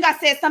changed. I think I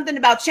said something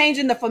about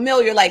changing the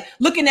familiar, like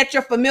looking at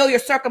your familiar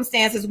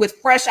circumstances with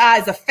fresh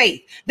eyes of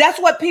faith. That's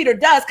what Peter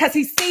does, because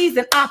he sees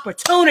an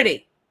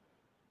opportunity.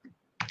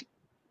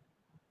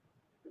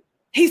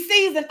 He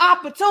sees an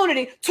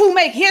opportunity to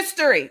make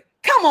history.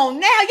 Come on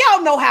now.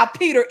 Y'all know how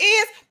Peter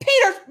is.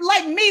 Peter's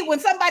like me when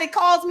somebody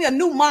calls me a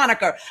new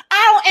moniker.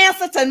 I don't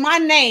answer to my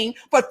name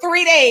for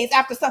 3 days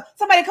after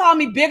somebody called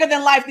me Bigger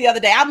Than Life the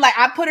other day. I'm like,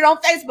 I put it on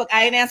Facebook.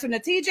 I ain't answering to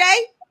TJ.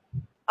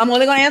 I'm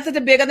only going to answer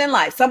to Bigger Than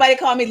Life. Somebody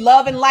called me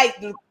Love and Light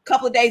a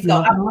couple of days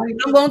ago. I'm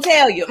going to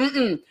tell you.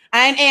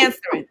 I ain't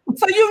answering.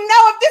 So you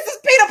know if this is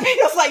Peter,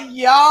 Peter's like,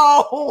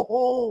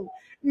 yo,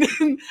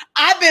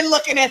 I've been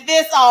looking at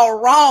this all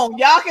wrong.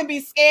 Y'all can be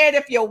scared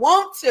if you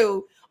want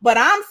to, but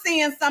I'm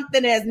seeing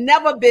something that has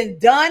never been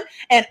done,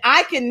 and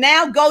I can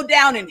now go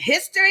down in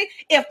history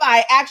if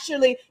I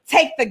actually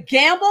take the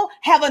gamble,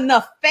 have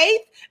enough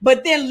faith,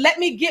 but then let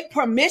me get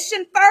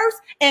permission first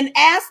and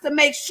ask to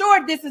make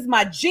sure this is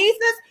my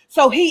Jesus.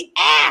 So he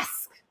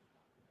asked.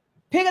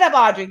 Pick it up,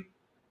 Audrey.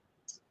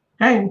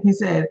 Hey, he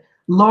said,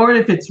 Lord,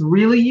 if it's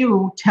really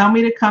you, tell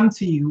me to come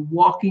to you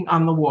walking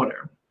on the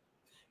water.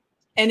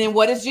 And then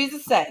what does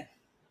Jesus say?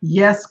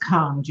 Yes,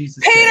 come,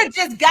 Jesus Peter said.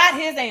 just got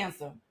his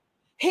answer.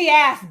 He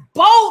asked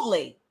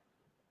boldly,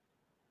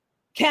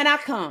 can I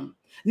come?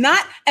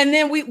 Not, and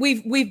then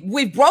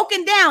we've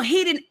broken down.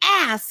 He didn't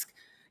ask,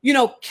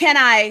 can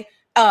I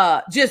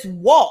just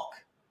walk?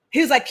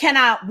 He was like, can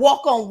I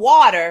walk on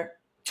water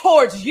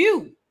towards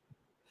you?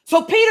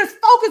 So Peter's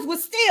focus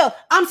was still,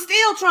 I'm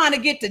still trying to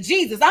get to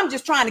Jesus. I'm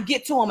just trying to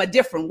get to him a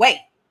different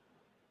way.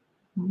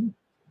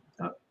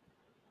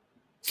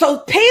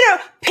 So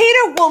Peter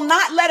will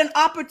not let an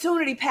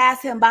opportunity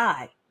pass him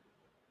by.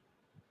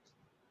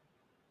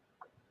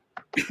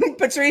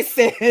 Patrice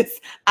says,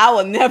 I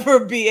will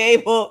never be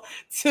able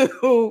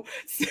to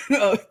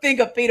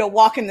think of Peter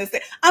walking this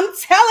thing. I'm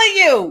telling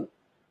you,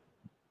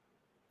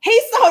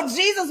 he saw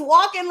Jesus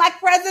walking like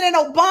President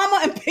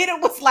Obama, and Peter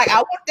was like, I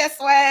want that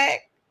swag.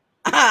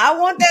 I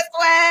want that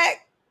swag.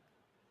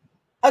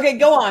 Okay,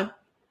 go on.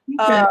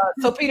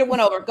 So Peter went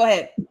over. Go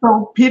ahead.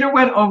 So Peter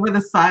went over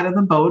the side of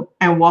the boat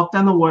and walked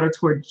on the water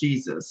toward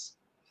Jesus.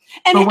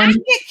 And I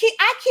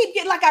keep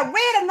getting, like, I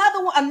read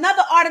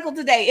another article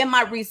today in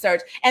my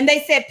research, and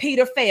they said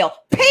Peter failed.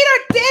 Peter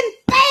didn't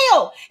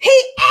fail.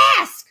 He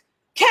asked,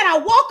 can I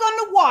walk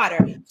on the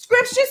water?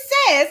 Scripture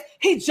says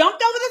he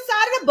jumped over the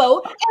side of the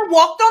boat and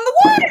walked on the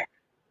water.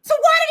 So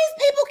why do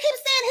these people keep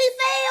saying he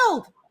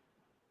failed?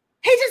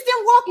 He just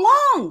didn't walk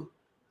long.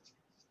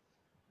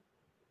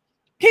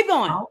 Keep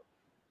going.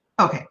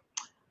 Okay.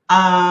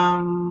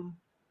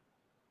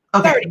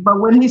 Okay. 30. But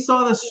when he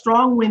saw the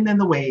strong wind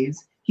and the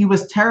waves, he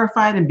was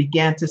terrified and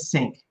began to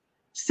sink.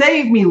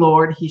 Save me,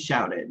 Lord, he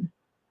shouted.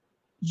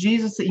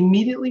 Jesus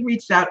immediately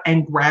reached out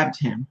and grabbed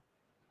him.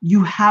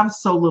 You have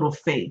so little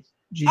faith,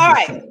 Jesus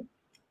said.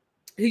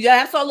 You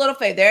have so little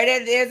faith. There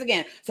it is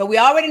again. So we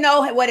already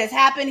know what has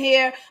happened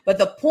here. But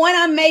the point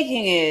I'm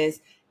making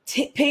is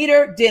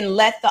Peter didn't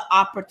let the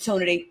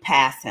opportunity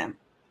pass him.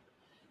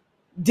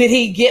 Did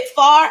he get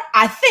far?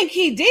 I think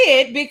he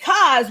did,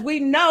 because we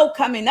know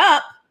coming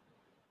up,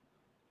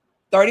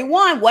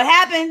 31, what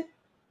happened?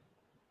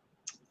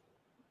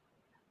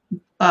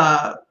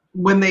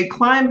 When they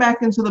climbed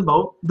back into the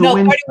boat, the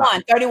wind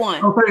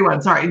 31. Oh,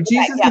 31. Sorry.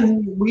 Jesus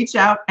reached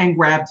out and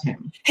grabbed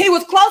him. He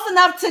was close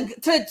enough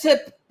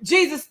to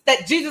Jesus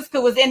that Jesus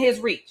was in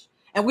his reach.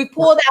 And we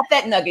pulled out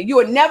that nugget. You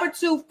are never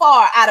too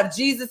far out of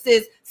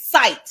Jesus's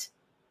sight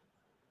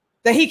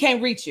that he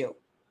can't reach you.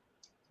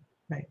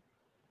 Right.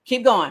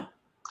 Keep going.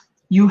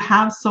 You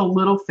have so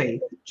little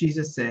faith,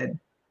 Jesus said.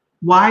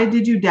 Why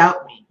did you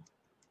doubt me?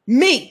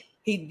 Me.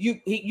 You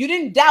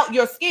didn't doubt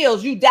your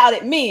skills. You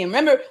doubted me. And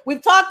remember,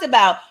 we've talked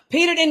about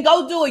Peter didn't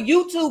go do a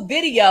YouTube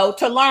video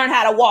to learn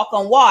how to walk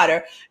on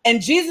water. And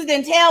Jesus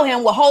didn't tell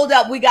him, well, hold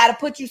up, we got to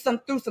put you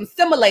through some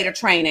simulator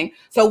training.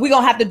 So we're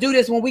going to have to do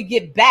this when we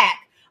get back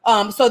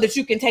so that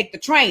you can take the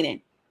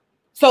training.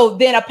 So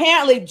then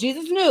apparently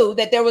Jesus knew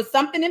that there was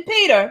something in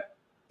Peter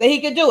that he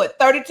could do it.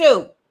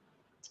 32.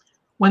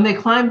 When they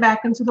climbed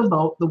back into the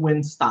boat, the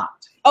wind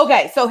stopped.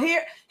 Okay, so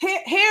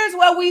here's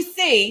what we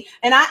see.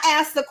 And I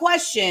asked the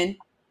question,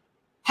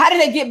 how did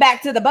they get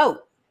back to the boat?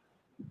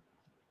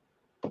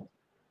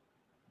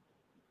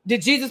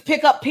 Did Jesus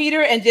pick up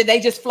Peter and did they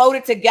just float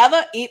it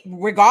together?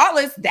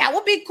 Regardless, that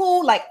would be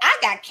cool. Like, I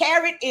got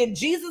carried in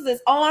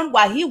Jesus's arm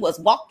while he was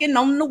walking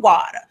on the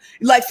water.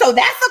 Like, so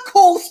that's a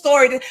cool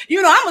story.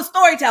 I'm a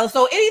storyteller.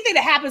 So anything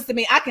that happens to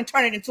me, I can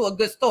turn it into a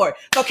good story.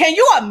 So can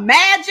you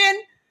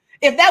imagine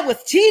if that was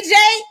TJ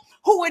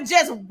who had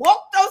just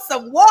walked on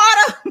some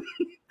water?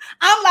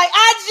 I'm like,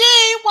 IG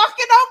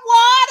walking on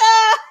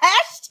water.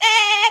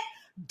 Hashtag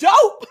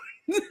dope.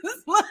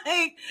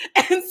 Like,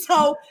 and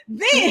so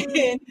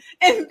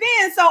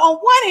on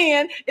one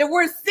hand, if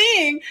we're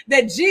seeing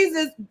that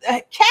Jesus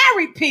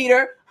carried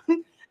Peter,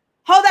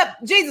 hold up,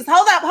 Jesus,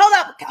 hold up,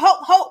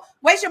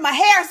 wait till my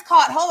hair is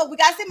caught. Hold up, we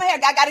gotta see my hair.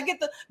 I gotta get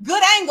the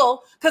good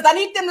angle because I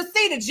need them to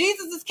see that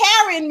Jesus is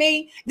carrying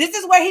me. This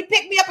is where he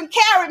picked me up and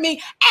carried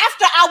me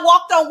after I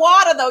walked on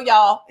water, though,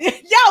 y'all.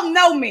 Y'all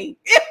know me.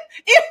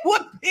 It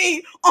would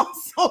be on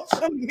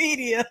social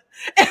media.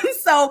 And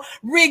so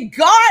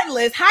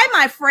regardless, hi,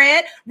 my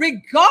friend,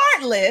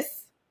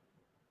 regardless,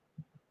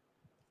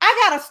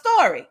 I got a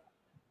story.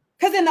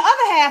 Because in the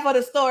other half of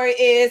the story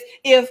is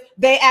if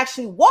they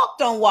actually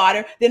walked on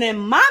water, then in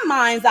my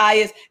mind's eye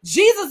is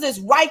Jesus is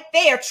right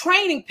there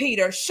training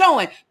Peter,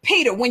 showing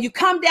Peter, when you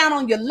come down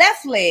on your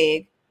left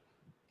leg,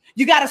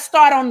 you got to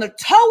start on the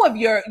toe of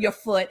your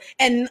foot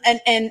and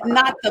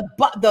not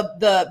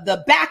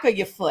the back of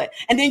your foot.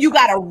 And then you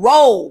got to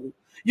roll,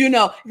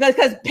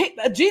 because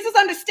Jesus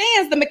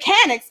understands the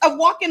mechanics of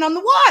walking on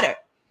the water.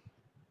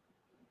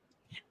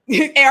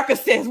 Erica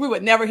says we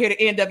would never hear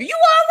the end of it. You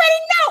already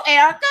know,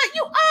 Erica.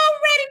 You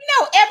already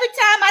know. Every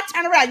time I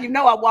turn around,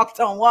 I walked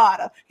on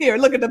water. Here,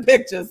 look at the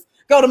pictures.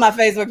 Go to my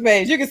Facebook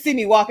page. You can see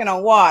me walking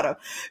on water.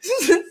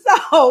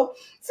 So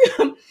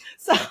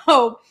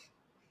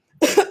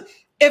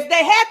if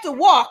they had to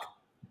walk,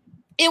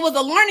 it was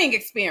a learning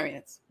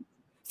experience.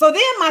 So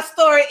then my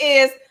story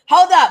is,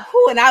 hold up,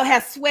 and I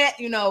had sweat,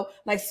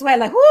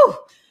 like,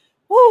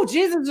 whoo,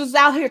 Jesus was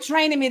out here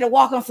training me to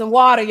walk on some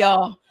water,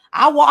 y'all.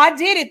 I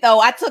did it,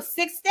 though. I took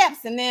 6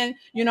 steps and then,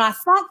 I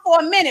sunk for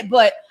a minute,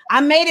 but I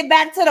made it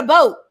back to the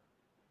boat.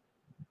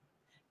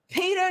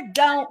 Peter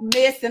don't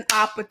miss an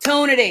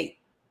opportunity.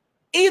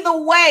 Either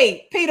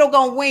way, Peter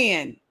gonna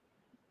win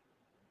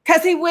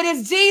because he with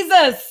his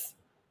Jesus.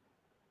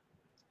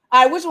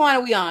 All right, which one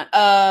are we on?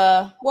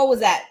 What was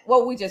that?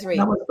 What we just read?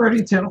 That was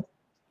 32.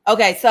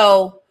 Okay,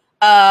 so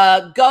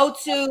go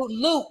to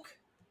Luke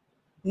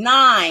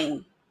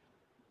 9,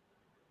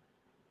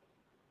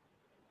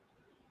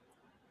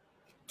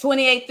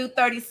 28 through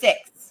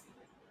 36.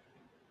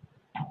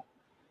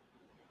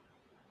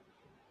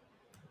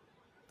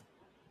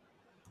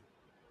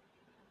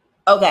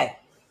 Okay,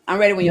 I'm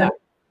ready when you are.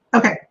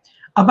 Okay.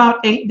 About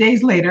 8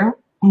 days later,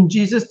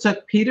 Jesus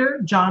took Peter,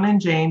 John, and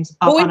James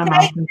up on a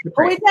mountain to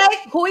pray.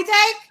 Who he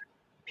take?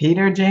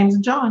 Peter, James,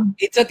 and John.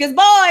 He took his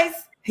boys.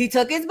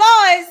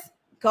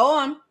 Go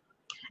on.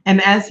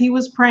 And as he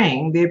was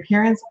praying, the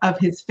appearance of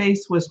his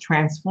face was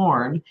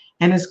transformed,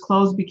 and his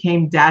clothes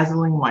became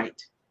dazzling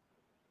white.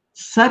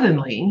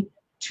 Suddenly,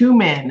 two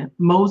men,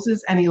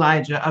 Moses and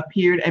Elijah,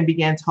 appeared and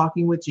began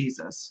talking with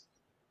Jesus.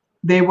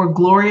 They were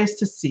glorious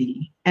to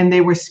see, and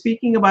they were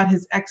speaking about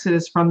his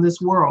exodus from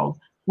this world,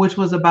 which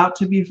was about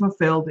to be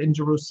fulfilled in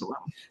Jerusalem.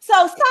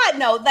 So, side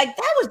note, like,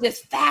 that was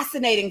just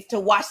fascinating to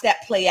watch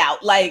that play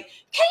out. Like,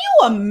 can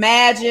you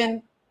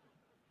imagine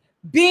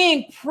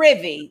being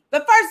privy?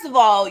 But first of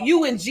all,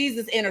 you in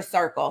Jesus' inner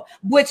circle,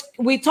 which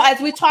as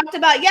we talked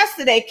about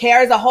yesterday,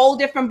 carries a whole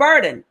different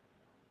burden.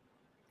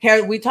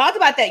 We talked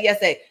about that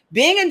yesterday.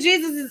 Being in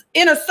Jesus'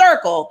 inner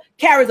circle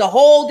carries a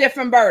whole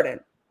different burden.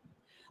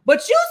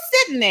 But you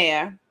sitting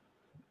there,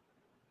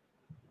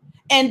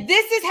 and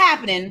this is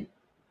happening.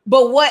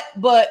 But what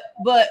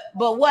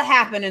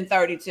happened in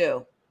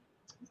 32?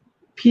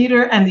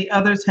 Peter and the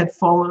others had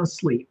fallen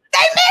asleep. They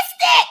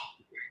missed it.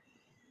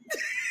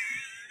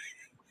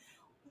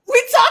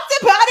 We talked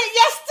about it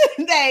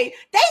yesterday.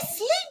 They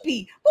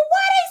sleepy. But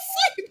why they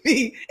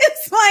sleepy?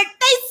 It's like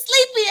they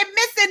sleepy and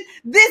missing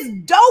this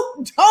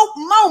dope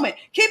moment.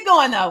 Keep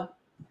going though.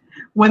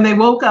 When they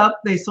woke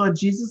up, they saw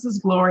Jesus'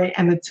 glory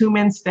and the two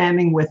men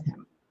standing with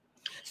him.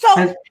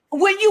 So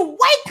when you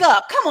wake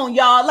up, come on,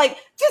 y'all, like,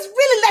 just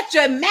really let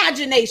your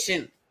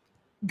imagination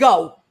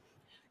go.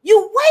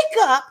 You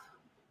wake up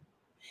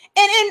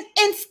and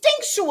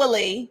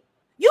instinctually,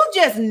 you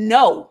just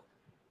know,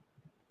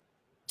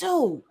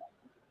 dude,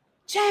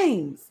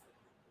 James,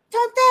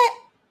 don't that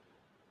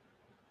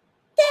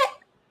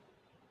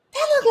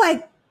look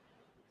like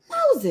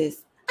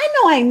Moses? I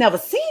know I ain't never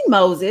seen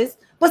Moses,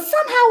 but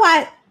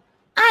somehow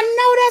I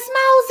know that's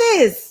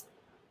Moses.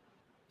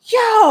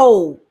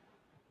 Yo.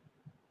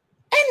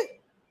 And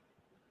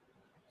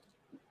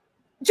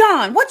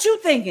John, what you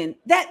thinking?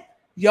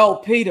 Yo,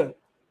 Peter,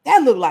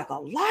 that look like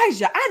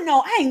Elijah. I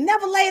know I ain't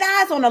never laid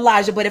eyes on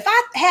Elijah, but if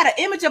I had an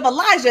image of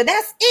Elijah,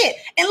 that's it.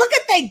 And look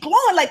at they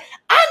glowing. Like,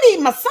 I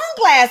need my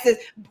sunglasses.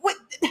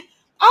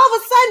 All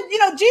of a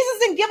sudden, Jesus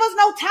didn't give us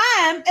no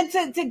time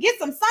and to get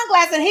some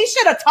sunglasses. And he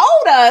should have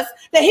told us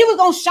that he was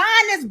going to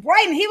shine this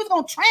bright and he was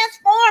going to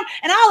transform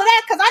and all of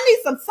that, because I need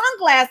some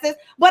sunglasses.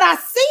 But I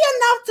see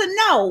enough to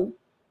know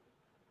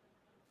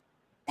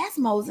that's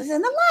Moses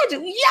and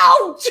Elijah.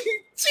 Yo,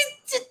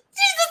 Jesus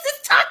is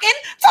talking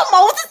to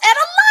Moses and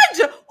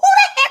Elijah. Who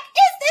the heck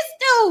is this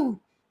dude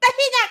that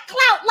he got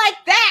clout like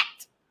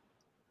that?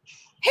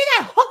 He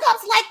got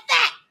hookups like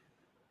that.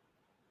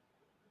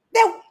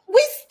 They've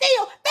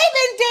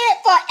been dead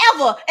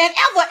forever and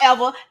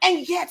ever,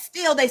 and yet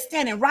still they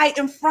standing right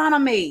in front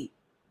of me.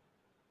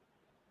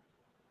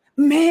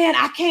 Man,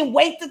 I can't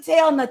wait to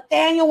tell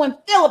Nathaniel and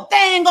Philip. They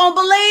ain't gonna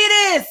believe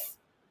this.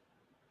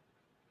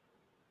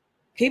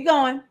 Keep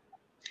going.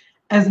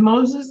 As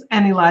Moses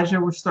and Elijah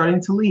were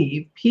starting to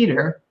leave,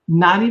 Peter,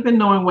 not even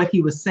knowing what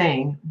he was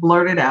saying,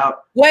 blurted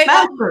out. Wait,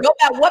 go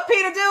back. What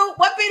Peter do?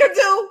 What Peter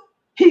do?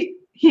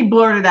 He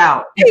blurted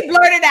out. He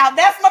blurted out.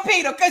 That's my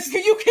Peter, because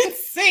you can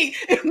see,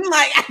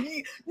 like, I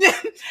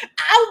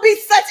would be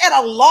such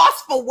at a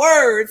loss for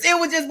words. It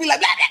would just be like,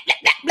 blah, blah,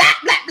 blah, blah,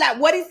 blah,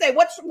 blah. What did he say?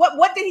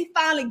 What did he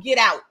finally get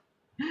out?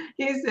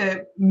 He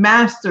said,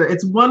 Master,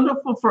 it's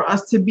wonderful for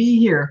us to be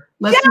here.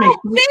 Jesus,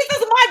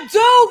 my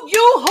dude,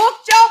 you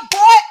hooked your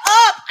boy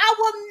up. I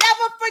will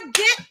never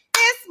forget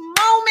this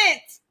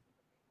moment.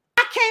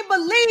 I can't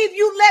believe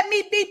you let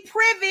me be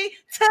privy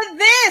to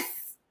this.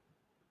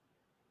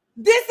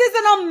 This is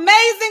an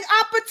amazing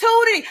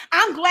opportunity.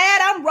 I'm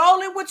glad I'm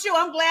rolling with you.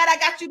 I'm glad I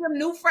got you them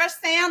new fresh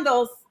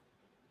sandals.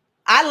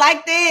 I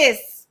like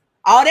this.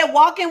 All that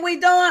walking we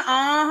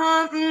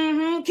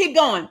doing. Keep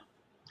going.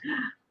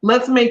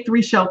 Let's make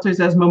 3 shelters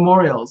as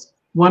memorials.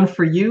 One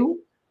for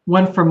you,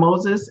 one for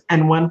Moses,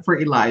 and one for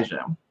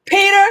Elijah.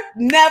 Peter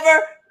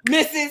never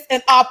misses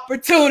an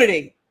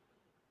opportunity.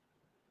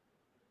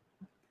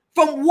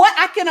 From what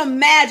I can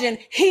imagine,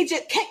 he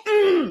just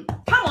can't.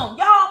 Come on,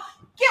 y'all.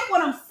 Get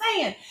what I'm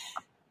saying.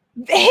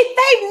 They've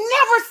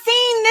never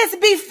seen this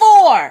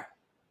before.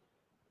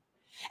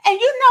 And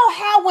you know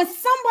how when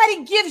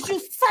somebody gives you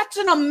such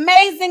an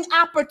amazing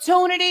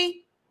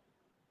opportunity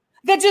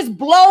that just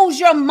blows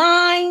your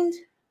mind,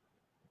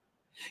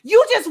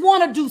 you just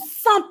want to do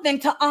something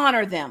to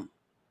honor them.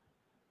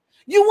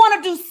 You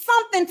want to do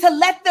something to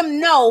let them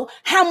know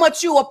how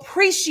much you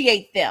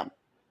appreciate them.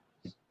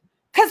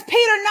 Because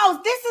Peter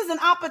knows this is an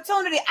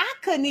opportunity I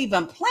couldn't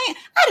even plan.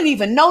 I didn't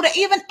even know to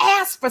even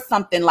ask for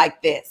something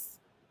like this.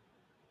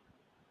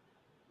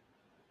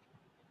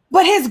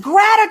 But his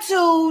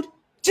gratitude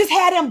Just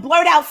had him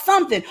blurt out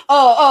something.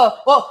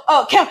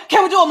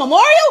 Can we do a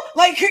memorial?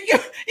 Like,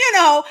 you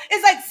know,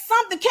 it's like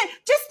something.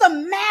 Just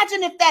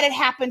imagine if that had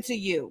happened to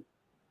you.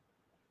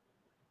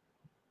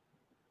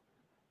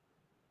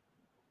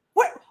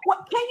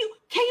 What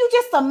can you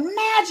just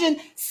imagine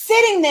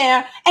sitting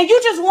there and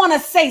you just want to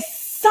say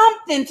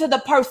something to the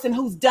person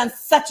who's done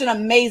such an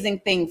amazing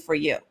thing for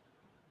you?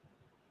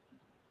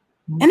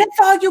 And that's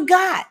all you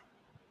got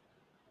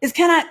is,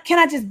 can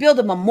I just build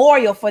a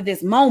memorial for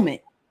this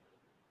moment?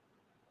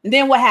 And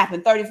then what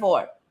happened?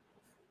 34.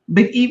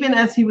 But even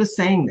as he was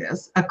saying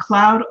this, a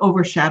cloud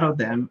overshadowed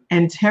them,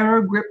 and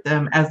terror gripped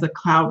them as the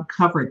cloud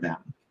covered them.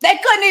 They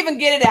couldn't even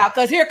get it out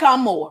because here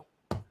come more.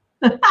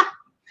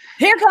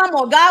 Here come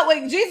more.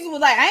 Jesus was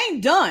like, I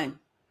ain't done.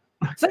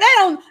 So they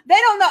don't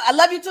know. I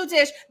love you too,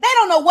 Tish. They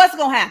don't know what's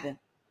going to happen.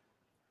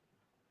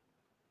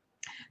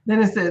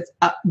 Then it says,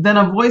 then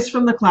a voice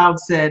from the cloud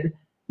said,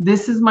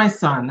 "This is my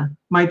son,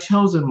 my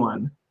chosen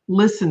one.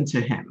 Listen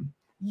to him."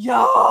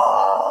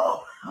 Yo.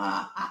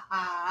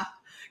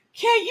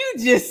 Can you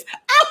just,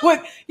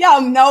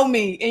 y'all know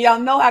me and y'all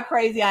know how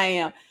crazy I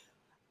am.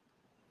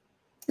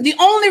 The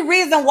only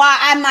reason why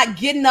I'm not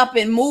getting up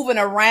and moving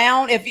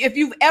around, if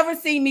you've ever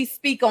seen me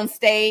speak on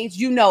stage,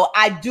 you know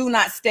I do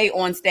not stay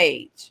on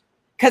stage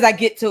because I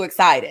get too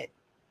excited.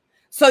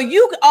 So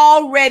you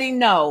already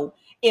know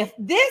if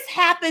this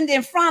happened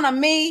in front of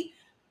me,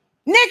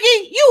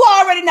 Nikki, you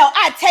already know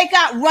I'd take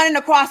out running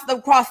across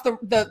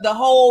the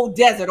whole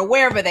desert or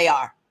wherever they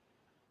are.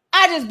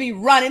 I just be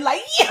running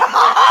like, yo,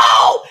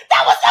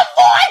 that was the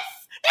voice.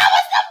 That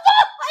was the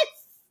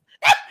voice.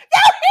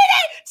 Y'all hear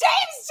that?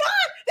 James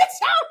John, did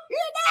y'all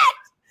hear that?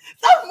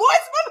 The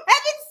voice from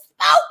heaven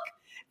spoke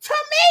to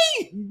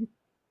me.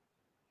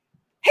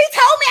 He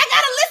told me I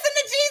got to listen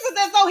to Jesus,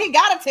 as though he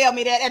got to tell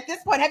me that at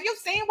this point. Have you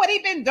seen what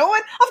he's been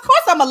doing? Of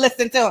course I'm going to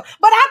listen to him.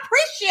 But I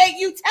appreciate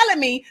you telling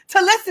me to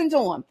listen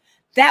to him.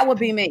 That would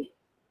be me.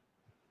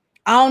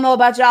 I don't know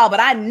about y'all, but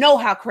I know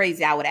how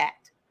crazy I would act.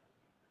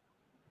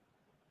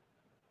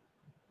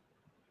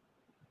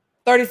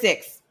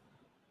 36.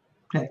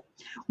 Okay.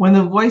 When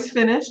the voice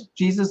finished,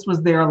 Jesus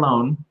was there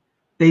alone.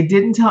 They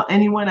didn't tell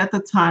anyone at the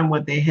time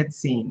what they had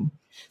seen.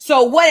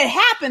 So what had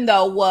happened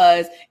though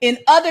was in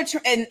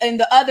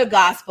the other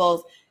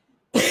gospels,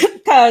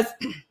 because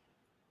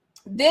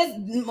this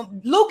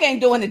Luke ain't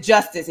doing it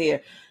justice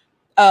here.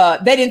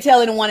 They didn't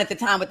tell anyone at the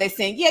time, but they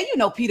saying, yeah, you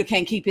know, Peter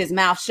can't keep his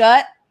mouth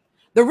shut.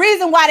 The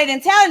reason why they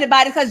didn't tell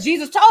anybody is because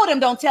Jesus told him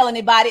don't tell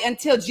anybody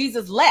until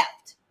Jesus left.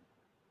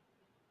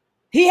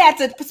 He had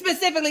to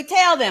specifically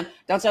tell them,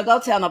 don't y'all go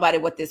tell nobody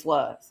what this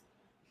was.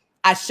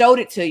 I showed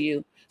it to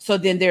you. So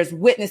then there's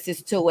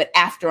witnesses to it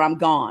after I'm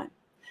gone.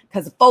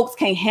 Because folks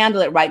can't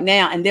handle it right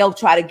now and they'll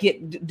try to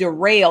get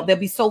derailed. They'll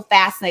be so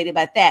fascinated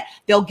by that.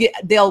 They'll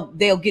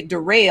get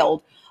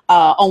derailed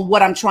on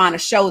what I'm trying to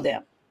show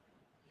them.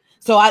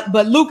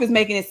 But Luke is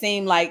making it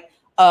seem like,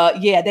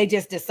 yeah, they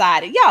just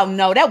decided. Y'all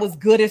know that was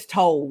good as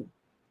told.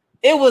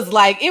 It was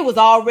like, it was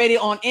already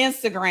on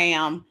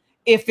Instagram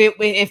if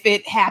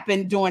it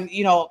happened during,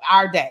 you know,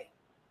 our day.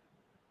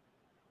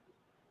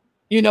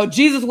 You know,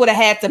 Jesus would have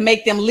had to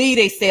make them leave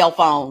their cell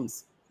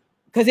phones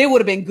because it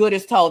would have been good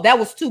as told. That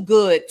was too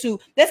good.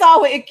 That's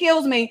all. It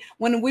kills me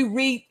when we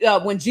read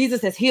when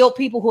Jesus has healed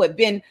people who have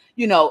been,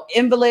 you know,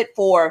 invalid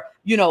for,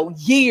 you know,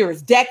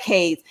 years,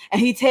 decades,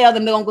 and he tell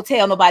them they don't go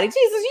tell nobody. Jesus,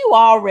 you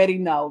already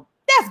know.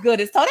 That's good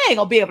as told. They ain't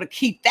gonna be able to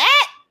keep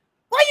that.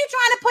 Why are you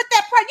trying to put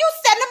that pressure? You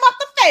setting them up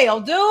to fail,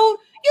 dude.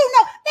 You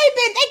know,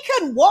 they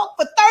couldn't walk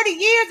for 30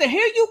 years and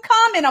here you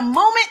come in a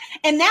moment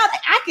and now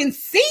I can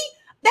see.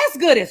 That's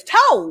good as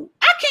told.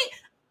 I can't.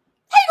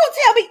 How you gonna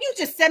tell me you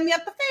just set me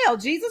up to fail,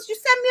 Jesus? You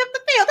set me up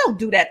to fail. Don't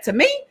do that to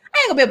me. I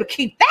ain't gonna be able to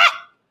keep that.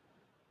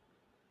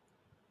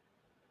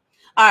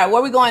 All right,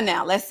 where we going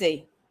now? Let's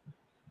see.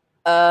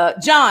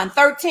 John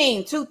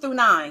 13,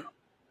 2-9.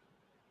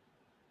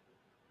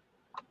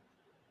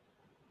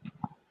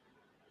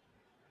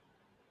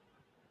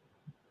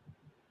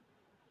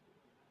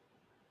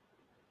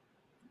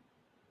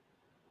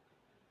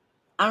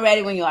 I'm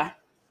ready when you are.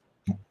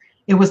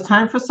 It was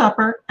time for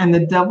supper, and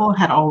the devil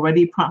had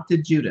already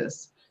prompted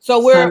Judas.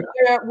 So we're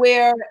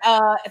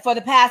for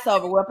the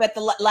Passover. We're up at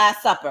the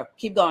Last Supper.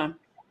 Keep going.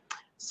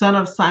 Son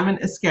of Simon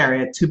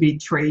Iscariot, to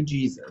betray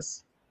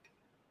Jesus.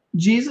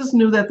 Jesus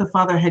knew that the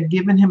Father had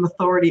given him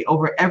authority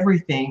over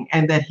everything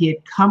and that he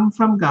had come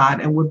from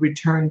God and would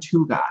return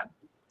to God.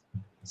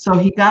 So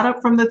he got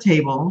up from the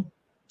table,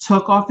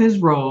 took off his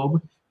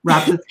robe,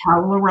 wrapped a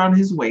towel around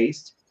his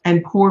waist,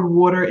 and poured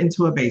water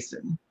into a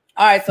basin.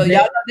 All right, so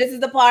y'all know this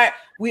is the part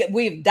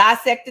we've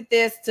dissected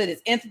this to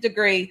this nth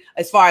degree.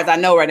 As far as I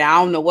know right now,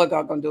 I don't know what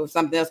God's gonna do. If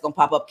something else gonna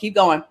pop up, keep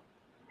going.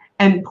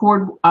 And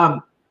poured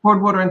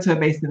water into a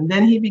basin.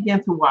 Then he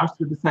began to wash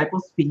the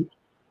disciples' feet,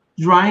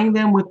 drying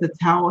them with the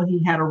towel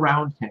he had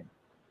around him.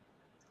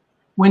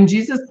 When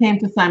Jesus came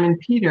to Simon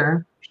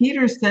Peter,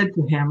 Peter said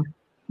to him,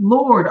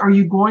 "Lord, are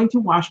you going to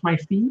wash my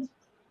feet?"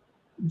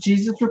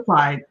 Jesus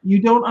replied, "You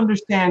don't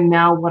understand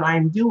now what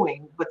I'm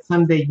doing, but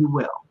someday you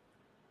will."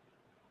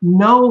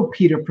 "No,"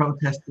 Peter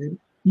protested.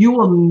 You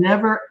will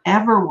never,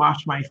 ever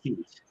wash my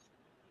feet.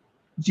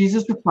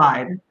 Jesus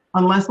replied,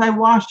 unless I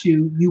wash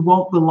you, you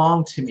won't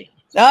belong to me.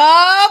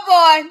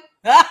 Oh,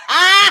 boy.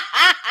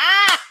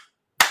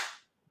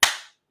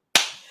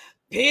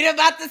 Peter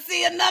about to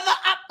see another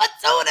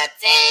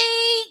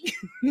opportunity.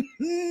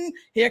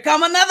 Here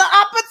come another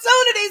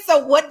opportunity.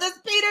 So what does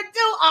Peter do,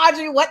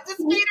 Audrey? What does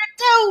Peter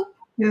do?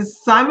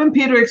 Yes, Simon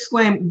Peter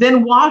exclaimed,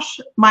 then wash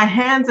my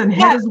hands and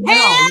head as well,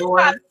 hands,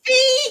 Lord. my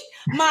feet,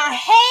 my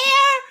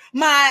hair,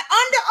 my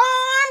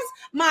underarms,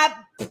 my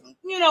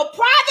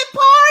private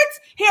parts.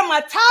 Here my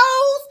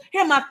toes,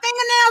 here my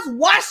fingernails.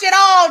 Wash it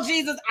all,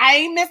 Jesus. I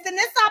ain't missing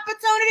this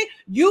opportunity.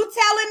 You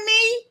telling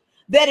me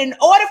that in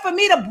order for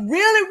me to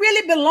really,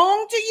 really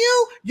belong to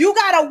you, you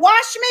got to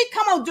wash me?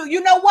 Come on, you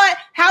know what?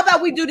 How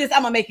about we do this?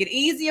 I'm going to make it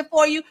easier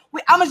for you.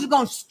 I'm just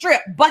going to strip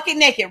bucket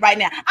naked right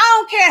now. I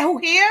don't care who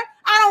here.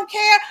 I don't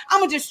care. I'm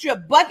going to just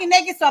strip bucket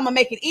naked, so I'm going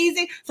to make it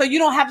easy so you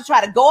don't have to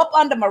try to go up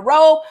under my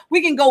robe.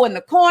 We can go in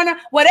the corner,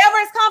 whatever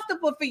is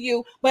comfortable for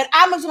you, but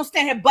I'm just going to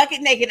stand here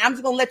bucket naked. I'm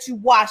just going to let you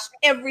wash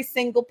every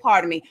single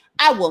part of me.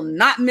 I will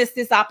not miss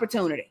this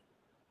opportunity.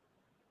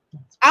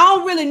 I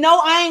don't really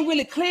know. I ain't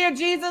really clear,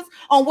 Jesus,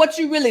 on what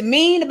you really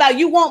mean about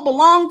you won't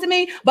belong to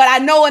me. But I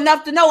know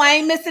enough to know I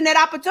ain't missing that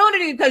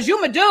opportunity because you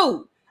my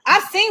dude.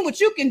 I've seen what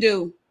you can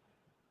do.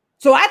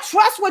 So I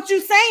trust what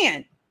you're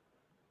saying.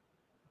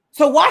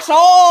 So wash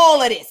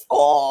all of this.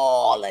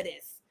 All of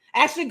this.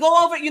 Actually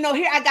go over,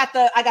 here I got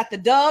the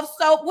Dove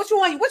soap. Which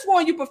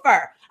one you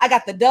prefer? I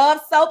got the Dove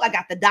soap. I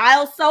got the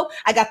Dial soap.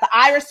 I got the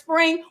Irish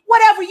Spring.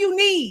 Whatever you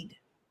need.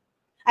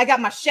 I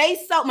got my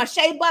shea soap, my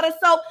shea butter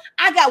soap.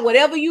 I got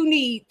whatever you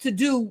need to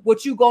do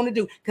what you're going to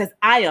do because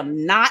I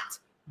am not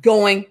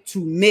going to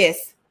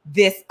miss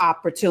this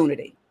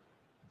opportunity.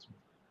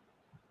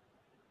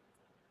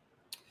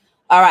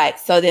 All right,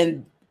 so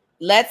then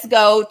let's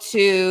go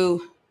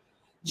to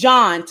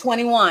John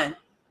 21.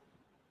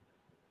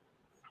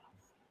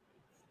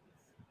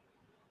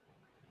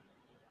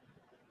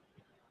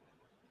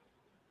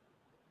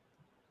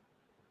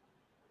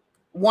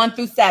 One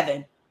through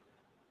 7.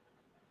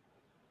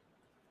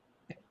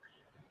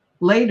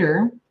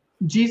 Later,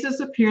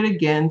 Jesus appeared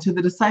again to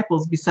the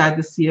disciples beside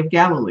the Sea of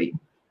Galilee.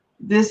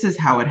 This is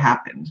how it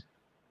happened.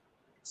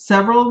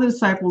 Several of the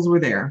disciples were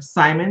there: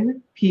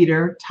 Simon,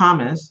 Peter,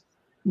 Thomas,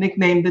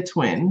 nicknamed the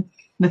twin,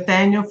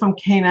 Nathanael from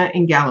Cana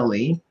in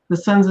Galilee, the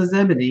sons of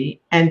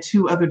Zebedee, and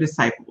 2 other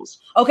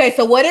disciples. Okay,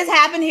 so what has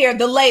happened here,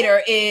 the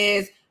later,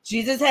 is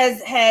Jesus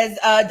has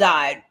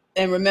died.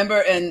 And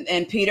remember,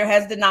 and Peter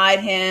has denied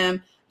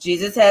him.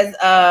 Jesus has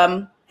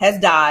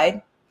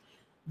died.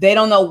 They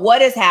don't know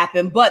what has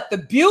happened, but the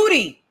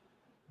beauty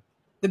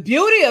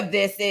of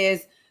this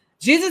is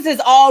Jesus has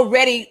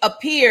already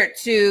appeared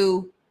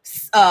to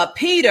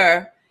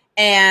Peter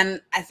and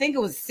I think it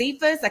was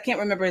Cephas. I can't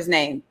remember his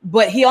name,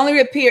 but he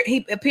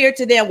appeared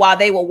to them while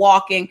they were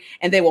walking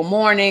and they were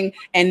mourning.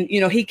 And,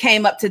 he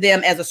came up to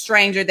them as a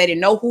stranger. They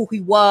didn't know who he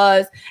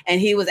was.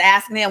 And he was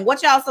asking them,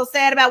 what y'all so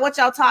sad about? What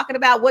y'all talking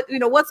about?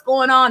 What's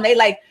going on? They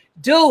like,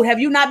 dude, have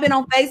you not been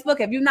on Facebook?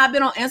 Have you not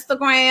been on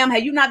Instagram?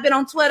 Have you not been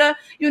on Twitter?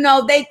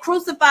 They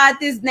crucified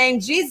this man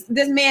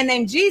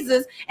named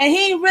Jesus, and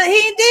he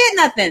did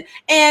nothing.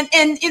 And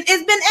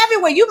it's been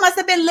everywhere. You must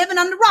have been living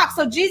on the rock.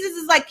 So Jesus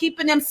is like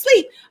keeping them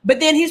asleep. But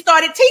then he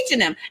started teaching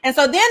them. And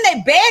so then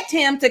they begged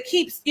him to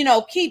keep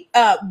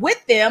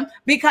with them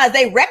because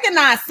they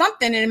recognized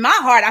something. And in my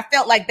heart, I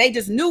felt like they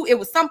just knew it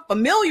was something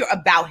familiar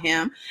about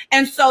him.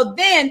 And so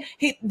then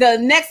the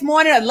next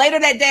morning or later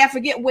that day, I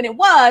forget when it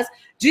was,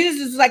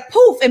 Jesus was like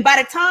poof. And by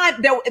the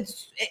time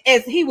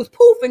as he was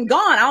poof and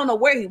gone, I don't know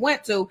where he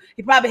went to.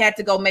 He probably had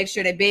to go make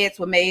sure their beds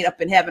were made up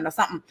in heaven or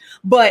something.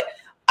 But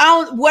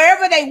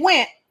wherever they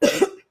went,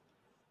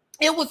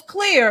 it was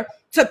clear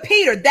to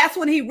Peter. That's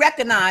when he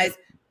recognized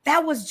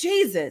that was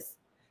Jesus.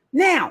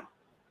 Now,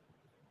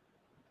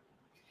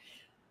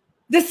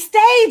 the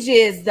stage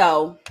is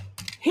though,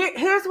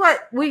 here's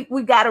what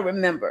we got to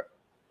remember.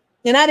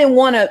 And I didn't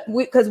want to,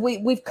 because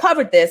we've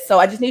covered this. So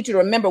I just need you to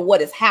remember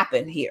what has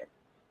happened here.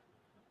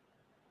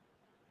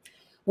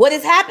 What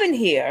has happened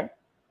here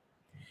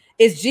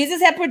is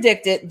Jesus had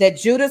predicted that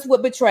Judas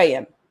would betray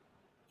him.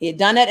 He had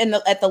done it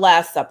at the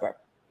Last Supper.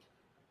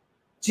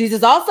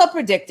 Jesus also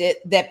predicted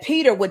that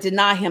Peter would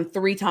deny him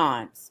 3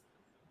 times.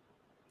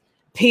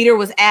 Peter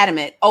was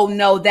adamant. Oh,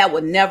 no, that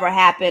would never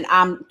happen.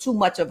 I'm too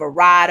much of a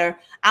rider.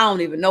 I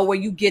don't even know where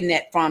you're getting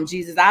that from,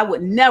 Jesus. I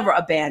would never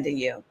abandon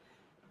you.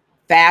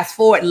 Fast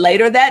forward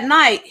later that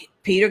night,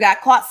 Peter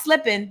got caught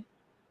slipping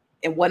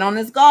and went on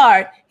his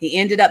guard. He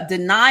ended up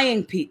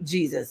denying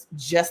Jesus,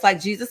 just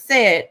like Jesus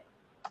said.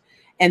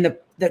 And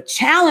the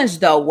challenge,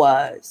 though,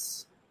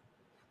 was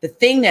the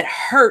thing that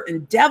hurt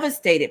and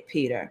devastated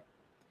Peter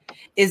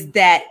is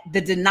that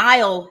the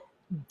denial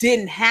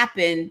didn't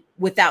happen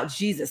without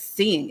Jesus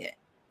seeing it.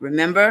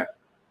 Remember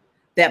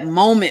that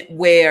moment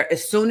where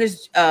as soon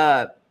as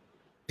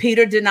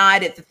Peter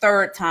denied it the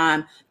 3rd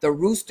time, the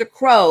rooster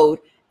crowed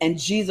and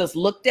Jesus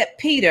looked at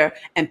Peter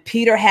and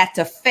Peter had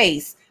to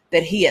face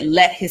that he had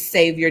let his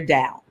Savior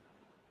down.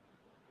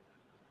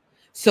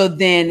 So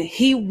then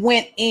he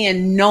went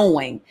in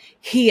knowing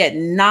he had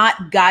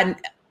not gotten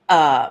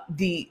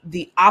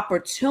the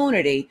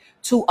opportunity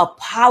to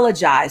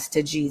apologize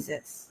to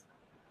Jesus,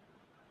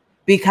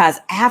 because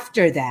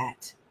after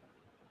that,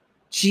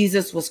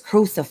 Jesus was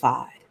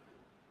crucified.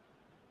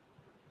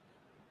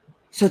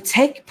 So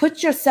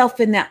put yourself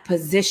in that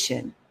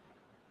position.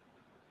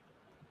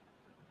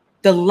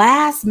 The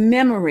last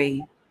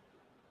memory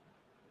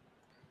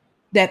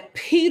that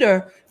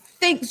Peter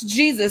thinks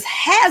Jesus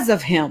has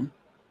of him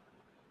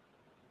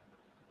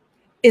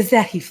is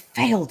that he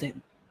failed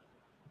him.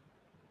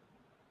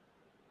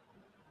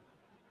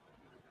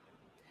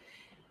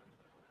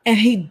 And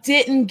he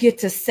didn't get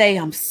to say,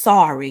 I'm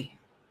sorry,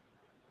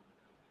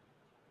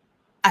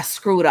 I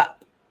screwed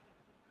up.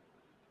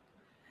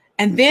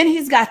 And then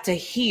he's got to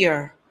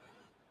hear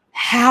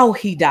how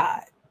he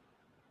died.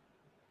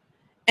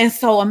 And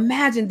so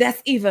imagine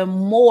that's even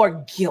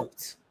more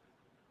guilt.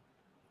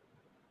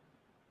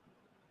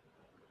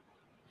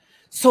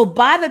 So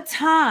by the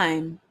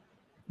time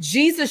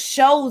Jesus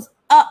shows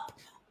up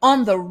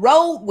on the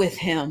road with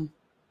him,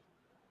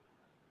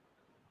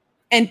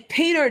 and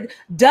Peter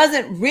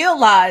doesn't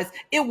realize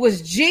it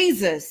was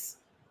Jesus,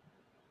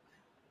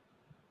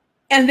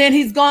 and then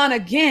he's gone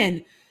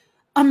again.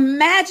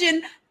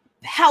 Imagine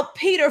how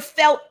Peter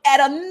felt at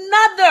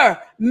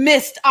another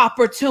missed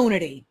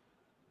opportunity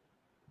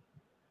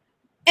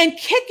and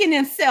kicking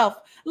himself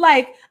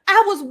like,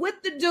 I was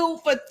with the dude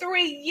for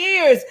 3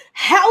 years.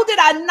 How did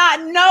I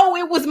not know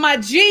it was my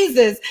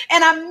Jesus?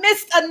 And I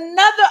missed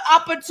another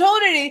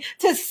opportunity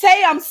to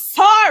say I'm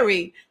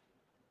sorry,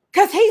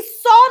 because he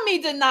saw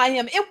me deny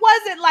him. It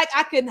wasn't like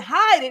I can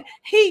hide it.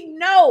 He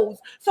knows.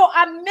 So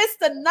I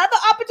missed another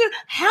opportunity.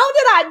 How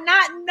did I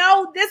not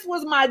know this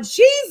was my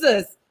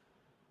Jesus?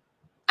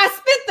 I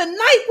spent the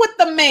night with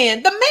the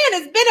man. The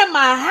man has been in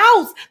my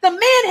house. The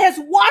man has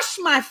washed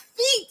my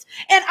feet,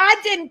 and I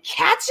didn't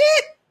catch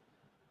it.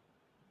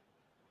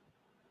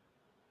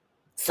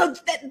 So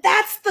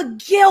that's the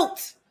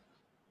guilt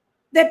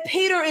that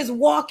Peter is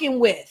walking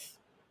with.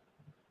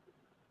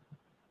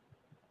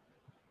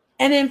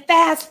 And then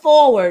fast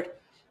forward,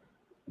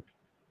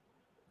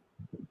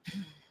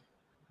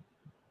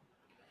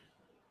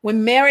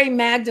 when Mary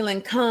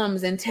Magdalene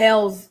comes and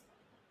tells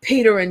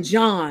Peter and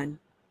John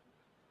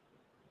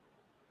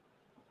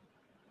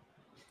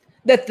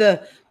that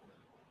the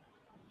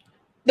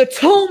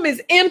tomb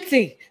is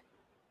empty,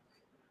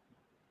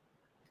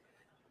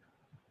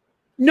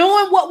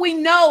 knowing what we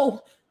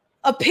know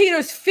of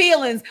Peter's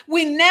feelings,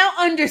 we now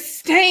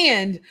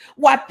understand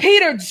why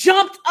Peter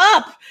jumped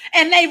up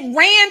and they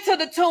ran to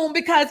the tomb,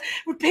 because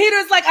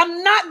Peter's like,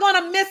 I'm not going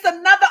to miss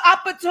another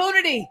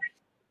opportunity.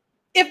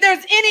 If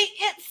there's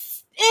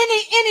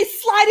any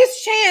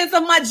slightest chance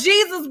of my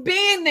Jesus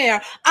being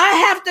there, I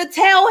have to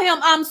tell him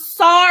I'm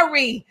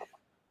sorry.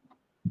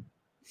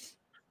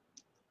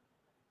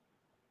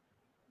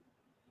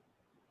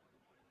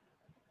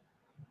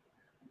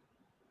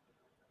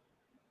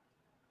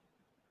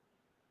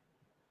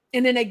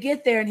 And then they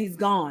get there and he's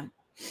gone.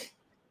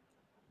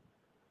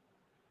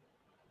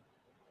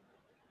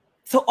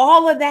 So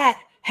all of that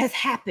has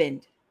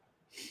happened.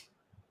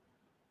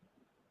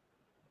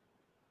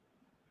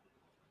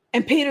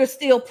 And Peter's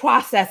still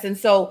processing.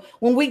 So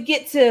when we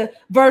get to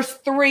verse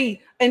 3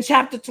 in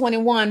chapter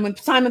 21, when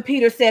Simon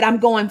Peter said, I'm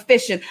going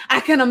fishing, I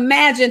can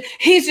imagine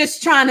he's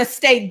just trying to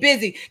stay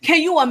busy.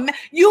 Can you imagine?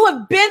 You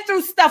have been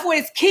through stuff where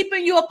it's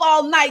keeping you up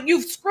all night.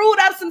 You've screwed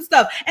up some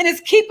stuff and it's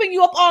keeping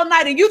you up all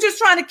night, and you're just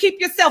trying to keep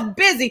yourself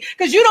busy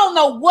because you don't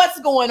know what's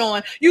going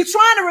on. You're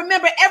trying to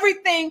remember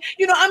everything.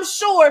 You know, I'm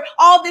sure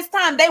all this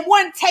time they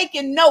weren't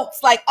taking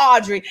notes like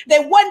Audrey. They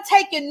weren't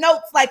taking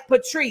notes like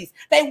Patrice.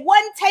 They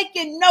weren't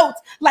taking notes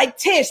like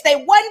Tish. They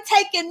weren't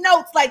taking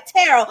notes like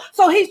Terrell.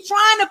 So he's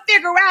trying to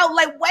figure out,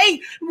 like,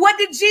 wait, what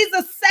did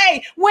Jesus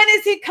say? When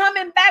is he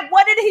coming back?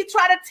 What did he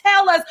try to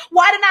tell us?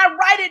 Why didn't I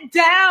write it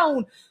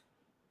down?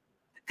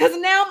 Because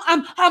now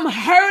I'm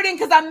hurting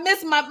because I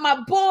miss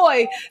my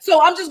boy. So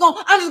I'm just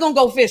gonna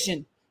go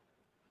fishing.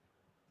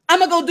 I'm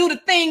gonna go do the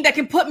thing that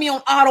can put me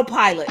on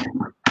autopilot.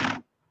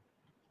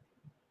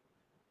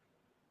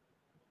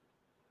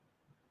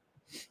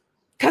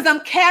 Because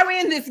I'm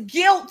carrying this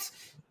guilt.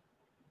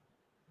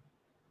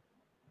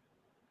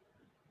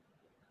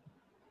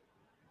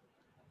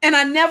 And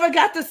I never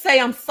got to say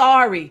I'm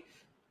sorry.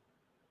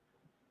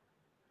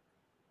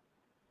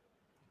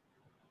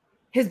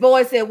 His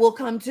boy said, we'll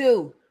come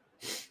too.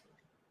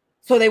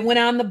 So they went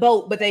on the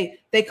boat, but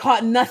they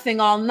caught nothing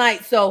all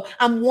night. So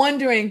I'm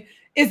wondering,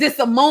 is this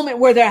a moment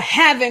where they're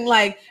having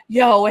like,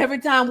 yo, every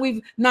time we've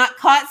not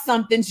caught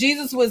something,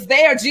 Jesus was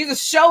there.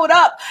 Jesus showed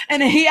up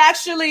and he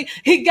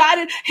got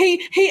it.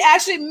 He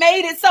actually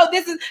made it. So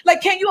this is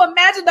like, can you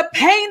imagine the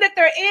pain that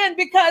they're in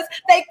because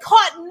they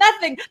caught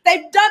nothing?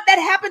 They've done that,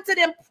 happened to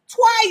them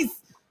twice.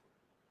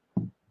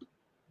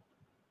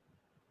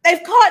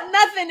 They've caught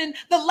nothing. And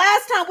the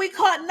last time we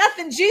caught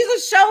nothing,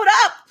 Jesus showed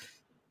up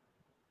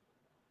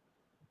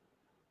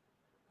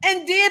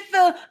and did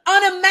the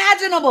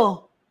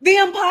unimaginable, the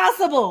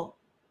impossible.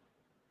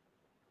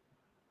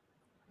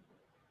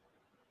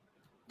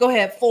 Go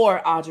ahead.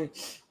 4, Audrey.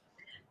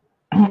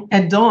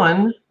 At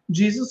dawn,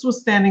 Jesus was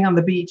standing on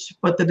the beach,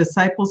 but the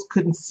disciples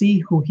couldn't see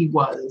who he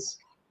was.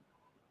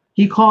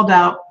 He called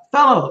out,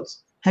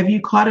 "Fellows, have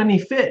you caught any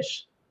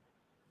fish?"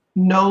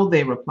 "No,"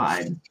 they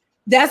replied.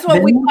 That's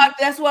what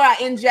that's where I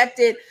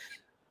injected.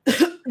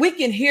 We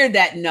can hear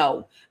that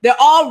no.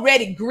 They're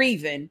already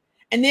grieving.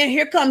 And then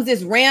here comes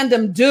this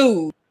random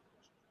dude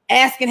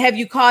asking, "Have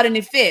you caught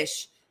any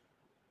fish?"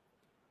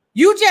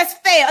 You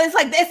just failed.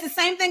 It's the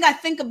same thing I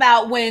think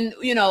about when,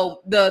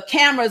 the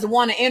cameras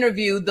want to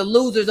interview the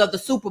losers of the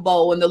Super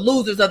Bowl and the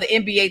losers of the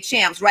NBA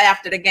champs right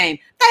after the game.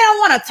 They don't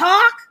want to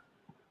talk.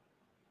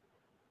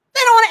 They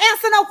don't want to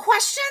answer no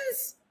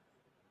questions.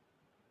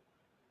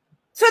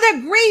 So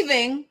they're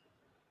grieving.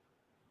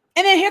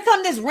 And then here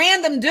comes this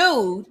random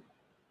dude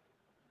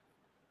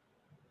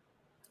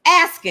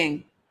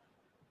asking,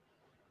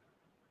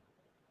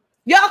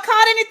 "Y'all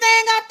caught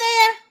anything out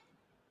there?"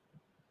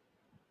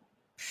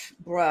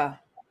 Bruh,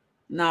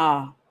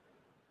 nah.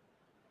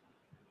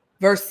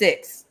 Verse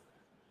 6.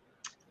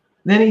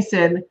 Then he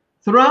said,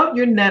 "Throw out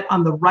your net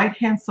on the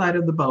right-hand side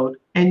of the boat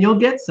and you'll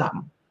get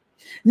some."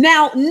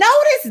 Now,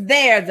 notice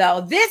there, though,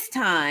 this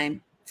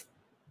time,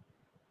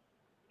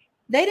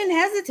 they didn't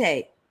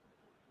hesitate.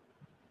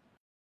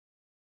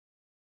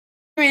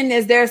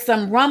 Is there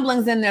some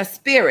rumblings in their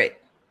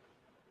spirit?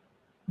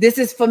 This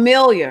is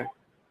familiar.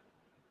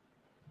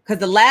 Because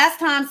the last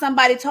time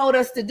somebody told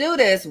us to do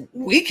this,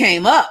 we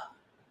came up.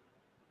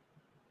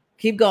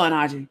 Keep going,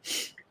 Audrey.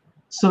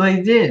 So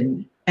they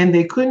did, and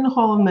they couldn't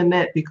haul in the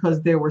net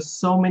because there were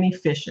so many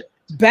fish in it.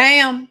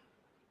 Bam.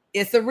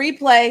 It's a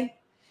replay.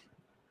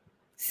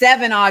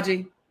 7,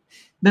 Audrey.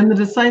 Then the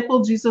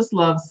disciple Jesus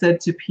loved said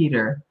to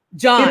Peter,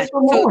 John. "It's the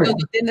Lord." So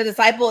then the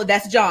disciple,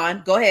 that's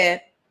John. Go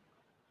ahead.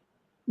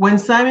 When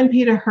Simon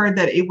Peter heard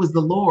that it was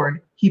the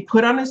Lord, he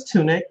put on his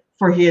tunic,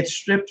 for he had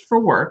stripped for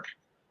work,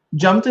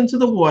 jumped into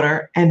the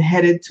water, and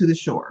headed to the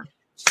shore.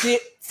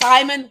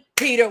 Simon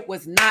Peter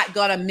was not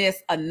going to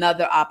miss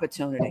another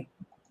opportunity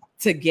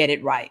to get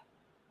it right.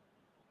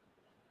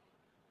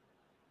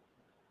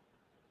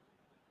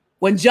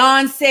 When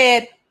John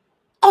said,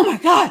 "Oh my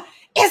God,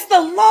 it's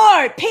the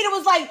Lord," Peter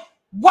was like,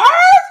 "Word?"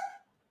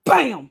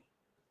 Bam.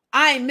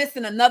 I ain't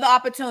missing another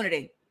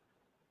opportunity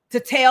to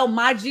tell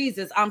my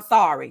Jesus I'm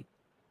sorry.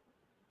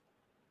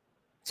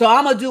 So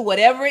I'm going to do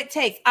whatever it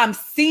takes. I'm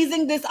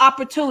seizing this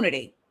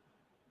opportunity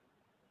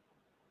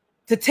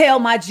to tell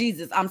my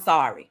Jesus I'm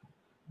sorry.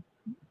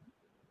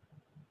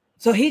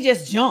 So he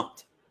just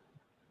jumped.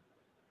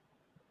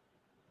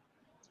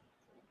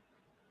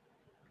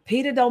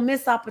 Peter don't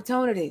miss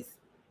opportunities.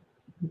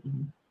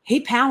 He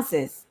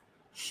pounces.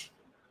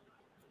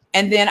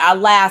 And then our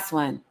last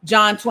one,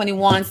 John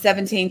 21,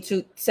 17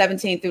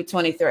 through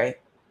 23.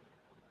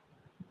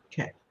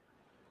 Okay.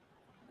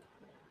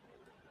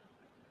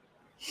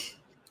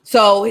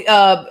 So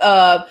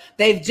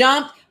they've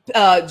jumped,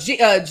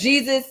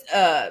 Jesus,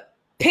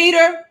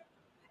 Peter.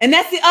 And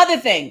that's the other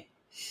thing.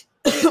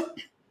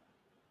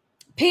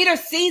 Peter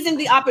seizing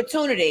the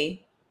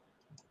opportunity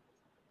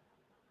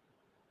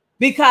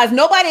because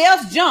nobody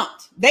else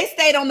jumped. They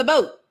stayed on the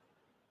boat.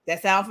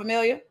 That sound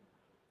familiar?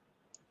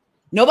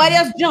 Nobody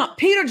else jumped.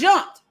 Peter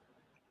jumped.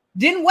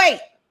 Didn't wait.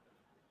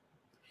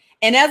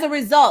 And as a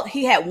result,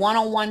 he had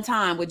one-on-one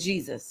time with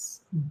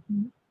Jesus.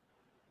 Mm-hmm.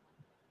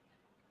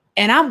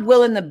 And I'm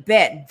willing to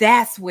bet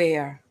that's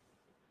where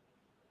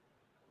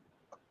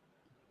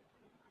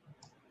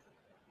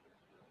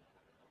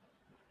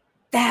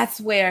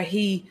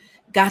he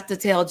got to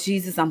tell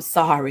Jesus, "I'm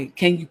sorry.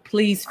 Can you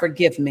please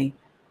forgive me?"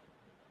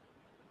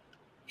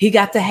 He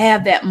got to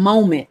have that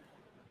moment,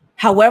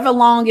 however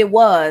long it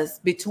was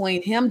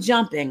between him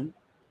jumping,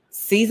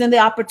 seizing the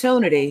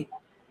opportunity,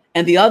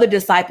 and the other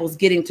disciples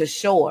getting to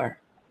shore.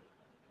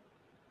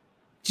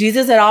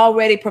 Jesus had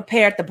already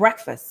prepared the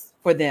breakfast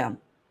for them.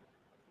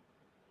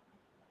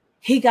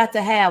 He got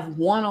to have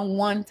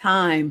one-on-one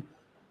time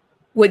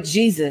with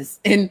Jesus.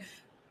 And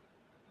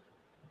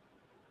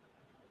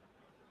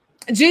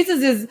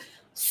Jesus is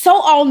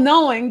so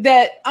all-knowing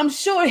that I'm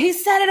sure he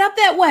set it up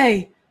that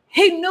way.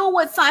 He knew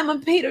what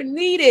Simon Peter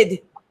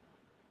needed.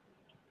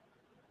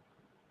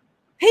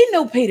 He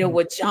knew Peter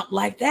would jump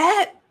like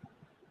that.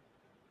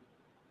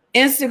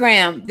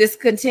 Instagram, this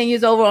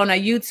continues over on our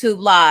YouTube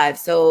Live.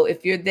 So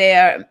if you're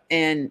there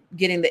and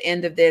getting the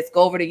end of this,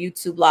 go over to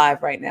YouTube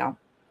Live right now.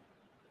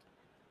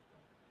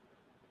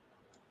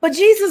 But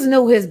Jesus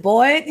knew his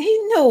boy. He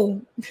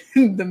knew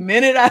the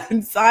minute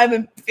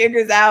Simon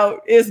figures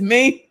out it's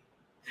me,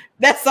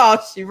 that's all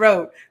she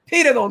wrote.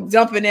 Peter gonna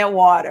jump in that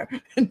water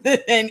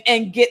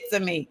and get to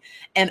me.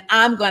 And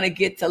I'm gonna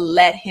get to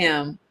let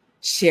him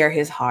share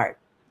his heart.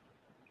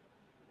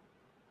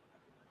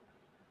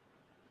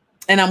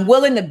 And I'm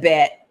willing to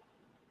bet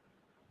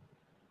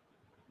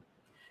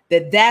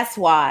that that's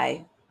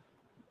why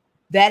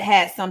that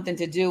had something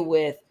to do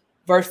with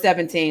verse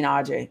 17,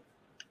 Audrey.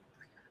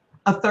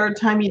 A third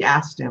time he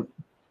asked him,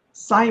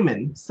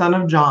 "Simon, son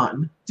of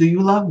John, do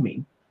you love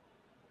me?"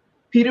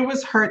 Peter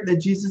was hurt that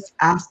Jesus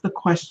asked the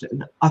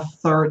question a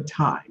third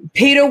time.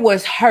 Peter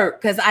was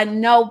hurt because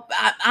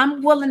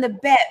I'm willing to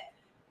bet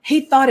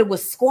he thought it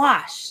was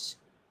squashed.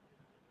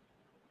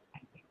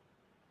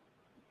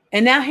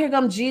 And now here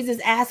comes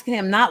Jesus asking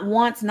him not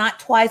once, not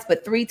twice,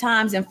 but 3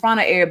 times in front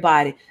of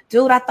everybody.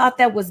 Dude, I thought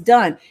that was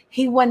done.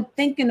 He wasn't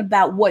thinking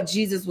about what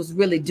Jesus was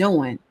really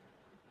doing.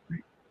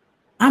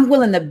 I'm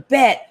willing to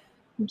bet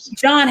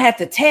John had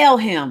to tell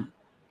him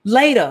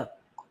later,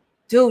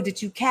 dude,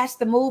 did you catch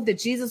the move that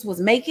Jesus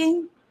was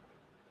making?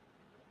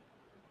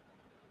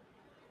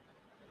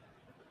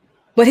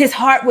 But his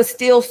heart was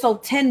still so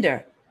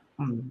tender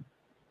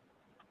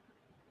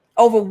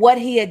over what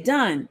he had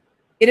done.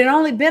 It had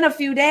only been a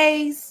few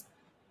days.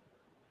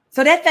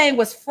 So that thing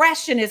was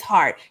fresh in his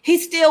heart. He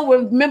still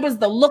remembers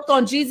the look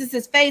on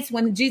Jesus's face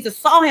when Jesus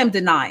saw him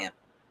deny him.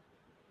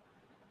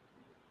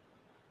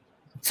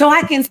 So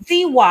I can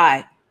see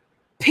why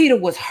Peter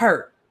was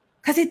hurt,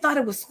 because he thought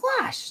it was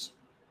squashed.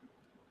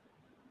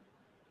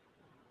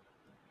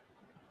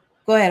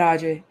 Go ahead,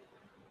 Audrey.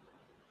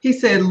 He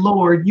said,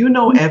 Lord, you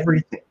know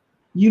everything.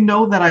 You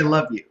know that I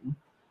love you.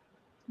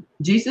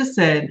 Jesus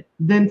said,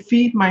 then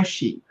feed my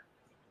sheep.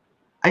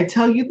 I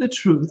tell you the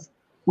truth.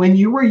 When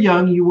you were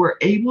young, you were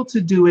able to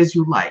do as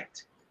you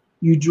liked.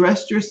 You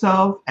dressed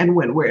yourself and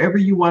went wherever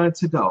you wanted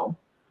to go.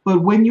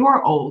 But when you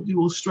are old, you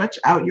will stretch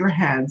out your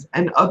hands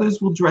and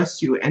others will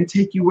dress you and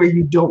take you where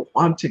you don't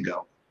want to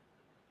go.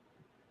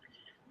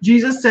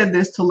 Jesus said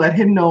this to let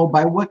him know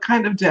by what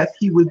kind of death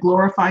he would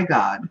glorify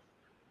God.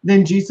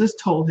 Then Jesus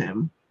told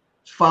him,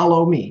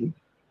 follow me.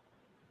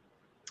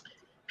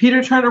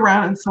 Peter turned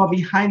around and saw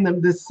behind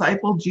them the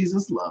disciple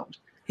Jesus loved.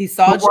 He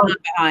saw John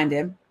behind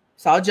him.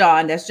 Saw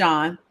John, that's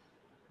John.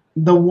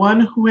 The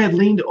one who had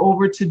leaned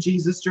over to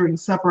Jesus during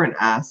supper and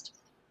asked,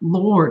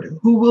 Lord,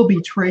 who will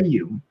betray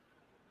you?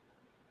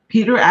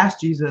 Peter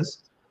asked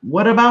Jesus,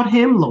 what about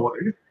him,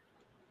 Lord?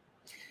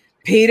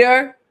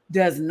 Peter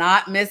does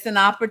not miss an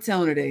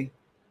opportunity.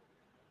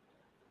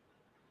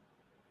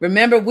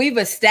 Remember, we've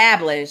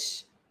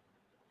established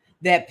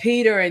that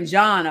Peter and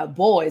John are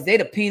boys. They're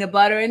the peanut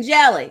butter and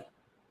jelly.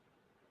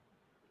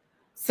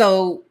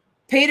 So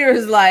Peter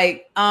is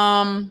like,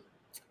 so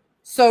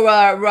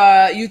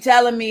you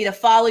telling me to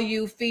follow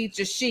you, feed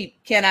your sheep.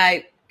 Can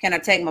I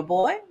take my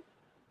boy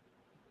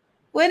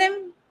with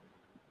him?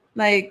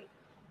 Like,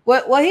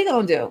 what he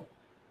gonna do?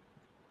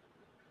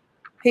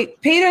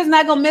 Peter's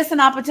not gonna miss an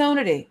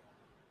opportunity.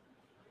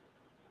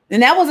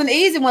 And that was an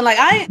easy one. Like,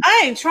 I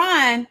ain't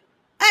trying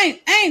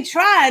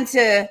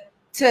to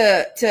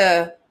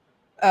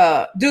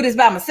do this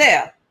by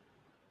myself.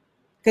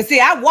 Cause see,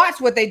 I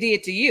watched what they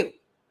did to you.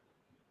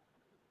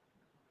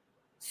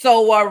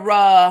 So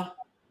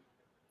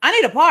I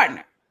need a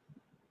partner.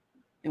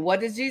 And what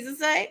does Jesus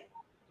say?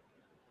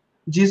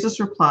 Jesus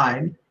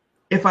replied,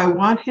 if I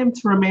want him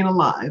to remain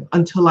alive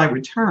until I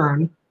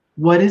return,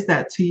 what is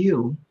that to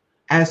you?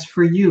 As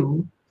for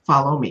you,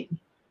 follow me.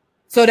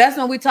 So that's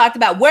when we talked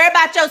about worry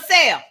about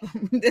yourself.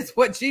 That's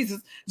what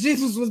Jesus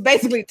was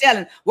basically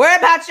telling. Worry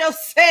about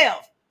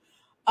yourself.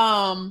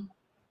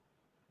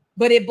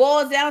 But it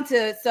boils down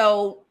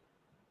to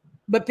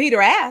but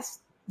Peter asked.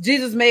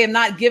 Jesus may have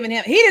not given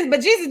him.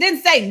 But Jesus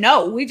didn't say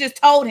no. He just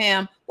told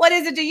him, what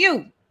is it to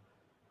you?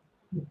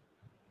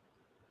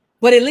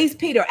 But at least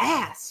Peter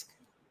asked.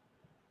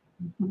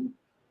 Mm-hmm.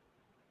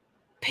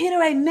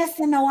 Peter ain't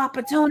missing no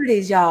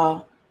opportunities,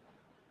 y'all.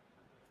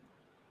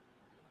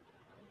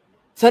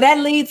 So that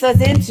leads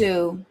us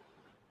into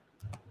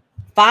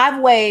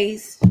 5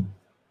 ways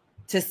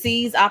to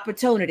seize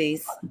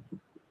opportunities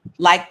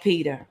like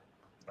Peter.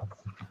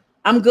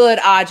 I'm good,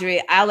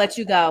 Audrey. I'll let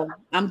you go.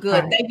 I'm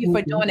good. Thank you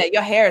for doing that.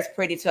 Your hair is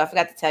pretty too. I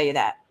forgot to tell you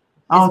that.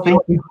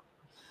 Thank you.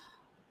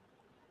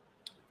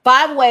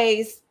 5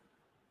 ways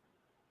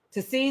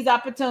to seize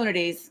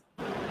opportunities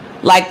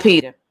like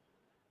Peter.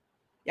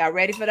 Y'all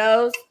ready for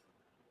those?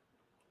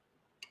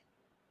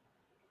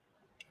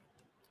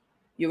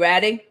 You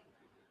ready?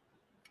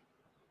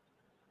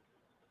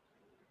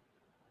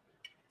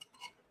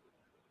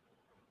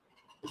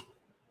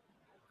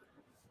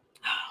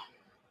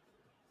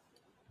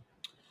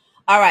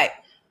 All right.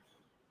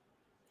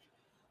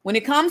 When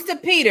it comes to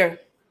Peter,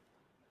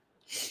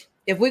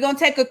 if we're going to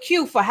take a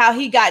cue for how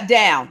he got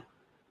down.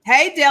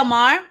 Hey,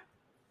 Delmar.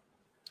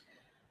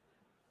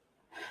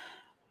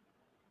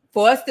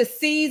 For us to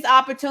seize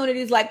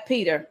opportunities like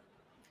Peter,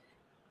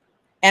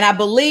 and I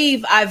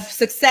believe I've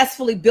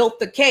successfully built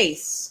the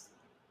case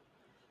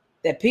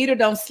that Peter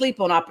don't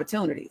sleep on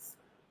opportunities.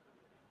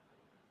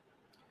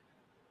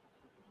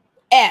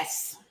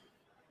 S.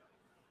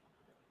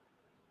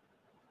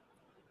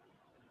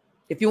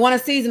 If you want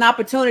to seize an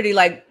opportunity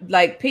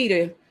like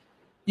Peter,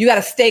 you got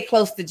to stay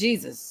close to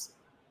Jesus.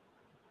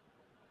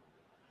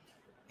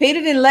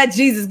 Peter didn't let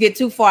Jesus get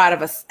too far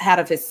out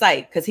of his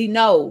sight because he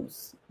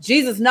knows.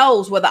 Jesus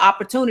knows where the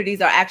opportunities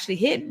are actually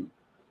hidden.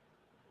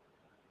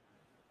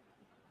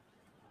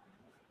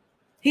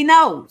 He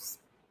knows.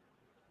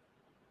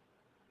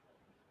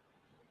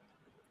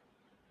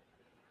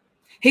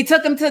 He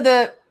took him to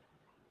the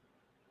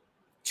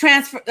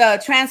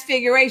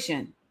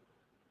transfiguration.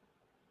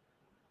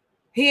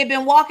 He had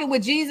been walking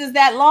with Jesus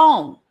that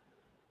long.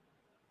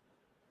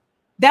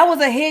 That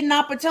was a hidden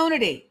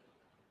opportunity.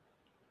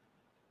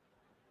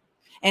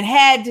 And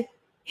had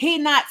he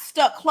not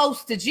stuck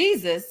close to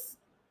Jesus,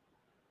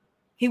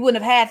 he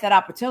wouldn't have had that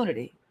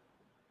opportunity.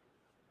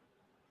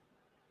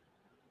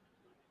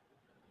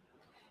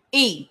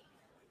 E,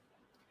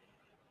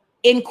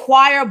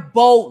 inquire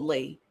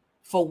boldly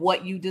for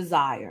what you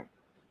desire.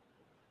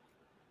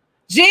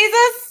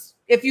 Jesus,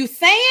 if you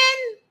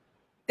saying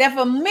that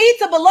for me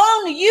to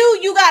belong to you,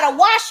 you got to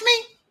wash me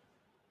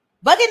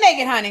bucket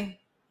naked, honey.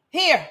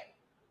 Here.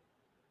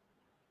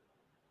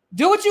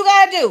 Do what you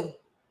got to do.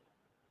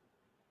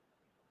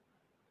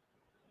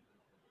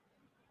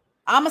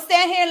 I'm going to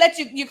stand here and let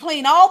you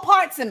clean all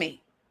parts of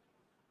me.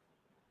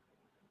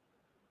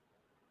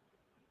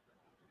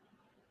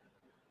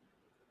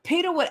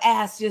 Peter would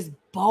ask just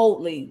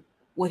boldly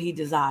what he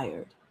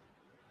desired.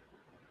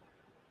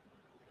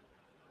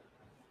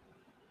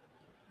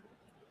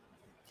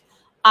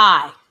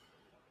 I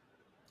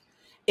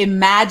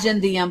imagine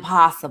the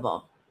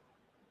impossible.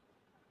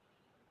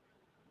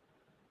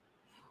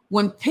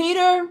 When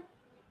Peter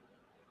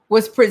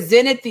was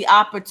presented the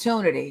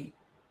opportunity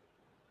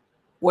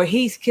where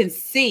he can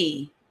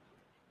see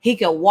he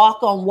could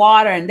walk on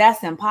water and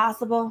that's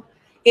impossible,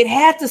 it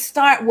had to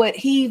start with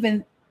he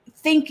even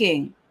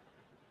thinking,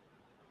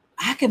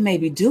 I could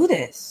maybe do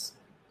this.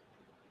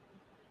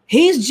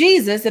 He's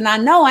Jesus, and I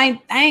know I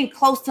ain't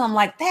close to him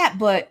like that,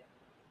 but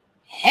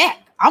heck,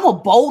 I'm going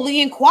to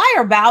boldly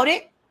inquire about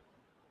it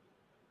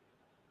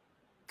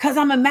because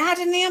I'm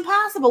imagining the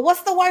impossible.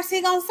 What's the worst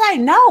he going to say?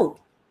 No.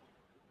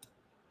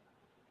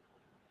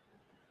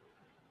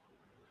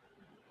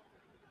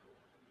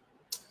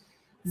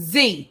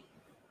 Z.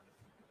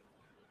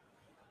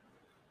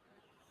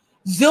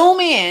 Zoom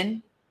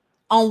in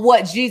on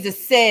what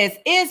Jesus says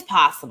is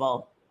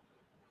possible,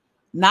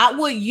 not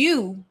what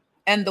you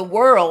and the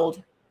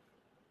world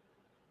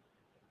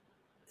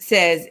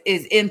says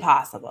is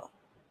impossible.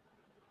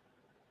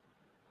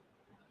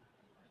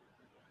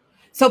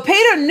 So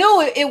Peter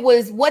knew it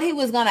was what he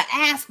was going to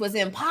ask was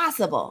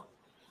impossible,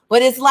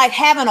 but it's like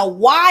having a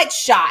wide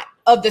shot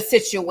of the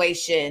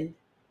situation.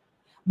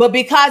 But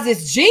because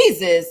it's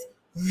Jesus,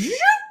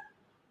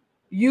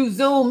 you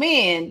zoom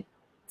in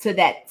to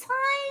that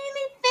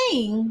tiny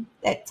thing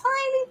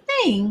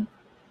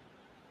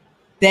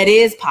that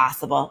is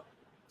possible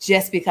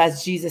just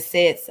because Jesus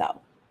said so.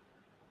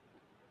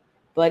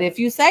 But if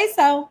you say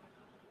so,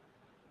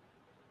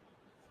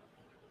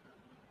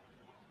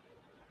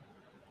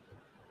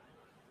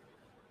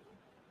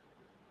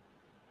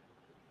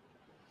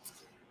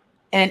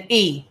 and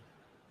E,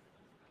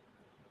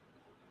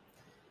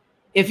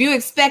 if you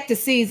expect to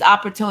seize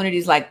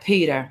opportunities like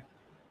Peter,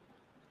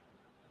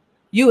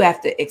 you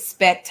have to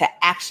expect to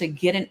actually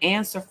get an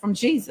answer from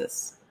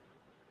Jesus.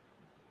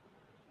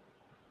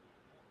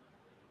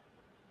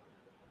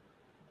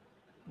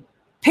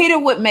 Peter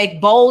would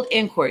make bold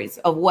inquiries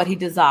of what he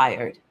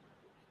desired,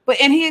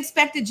 and he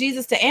expected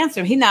Jesus to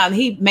answer him.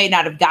 He may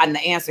not have gotten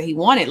the answer he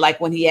wanted, like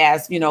when he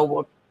asked,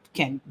 well,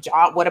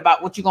 John,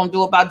 what you gonna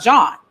do about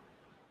John?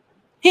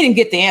 He didn't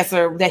get the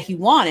answer that he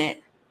wanted,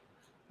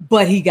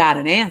 but he got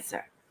an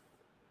answer.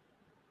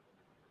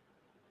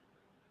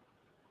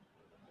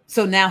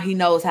 So now he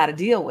knows how to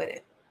deal with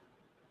it.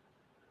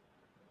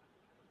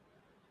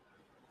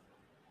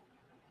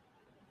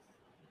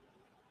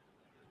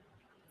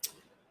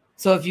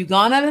 So if you're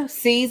gonna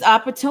seize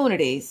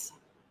opportunities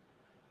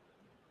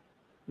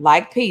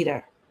like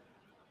Peter,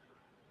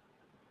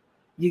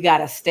 you got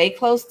to stay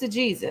close to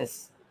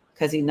Jesus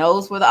because he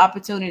knows where the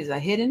opportunities are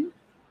hidden.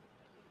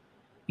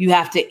 You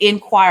have to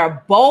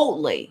inquire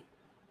boldly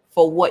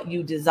for what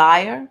you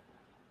desire.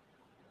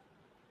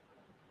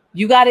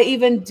 You got to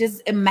even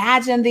just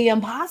imagine the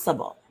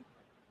impossible.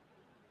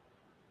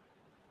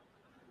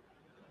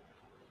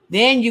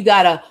 Then you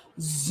got to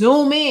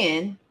zoom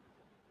in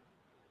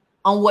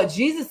on what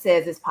Jesus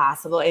says is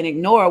possible and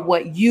ignore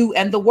what you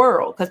and the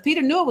world, because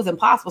Peter knew it was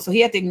impossible. So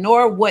he had to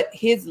ignore what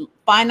his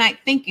finite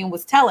thinking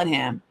was telling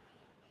him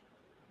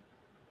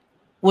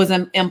was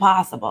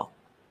impossible.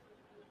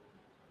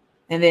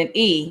 And then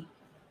E,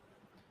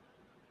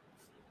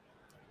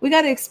 we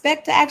got to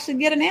expect to actually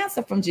get an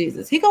answer from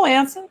Jesus. He gonna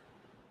answer.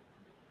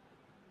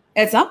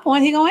 At some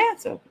point, he gonna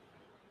answer.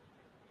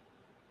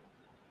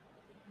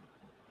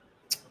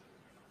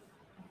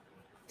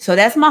 So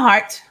that's my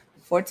heart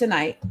for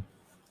tonight.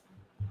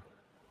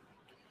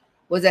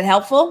 Was it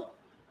helpful?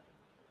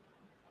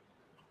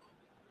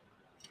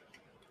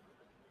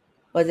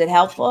 Was it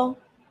helpful?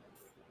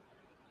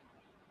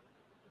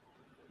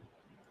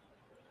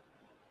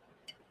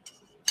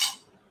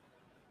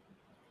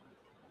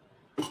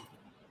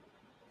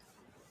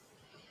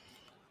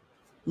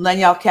 I'm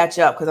letting y'all catch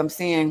up because I'm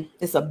seeing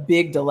it's a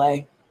big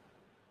delay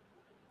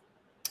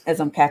as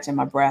I'm catching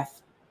my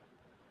breath.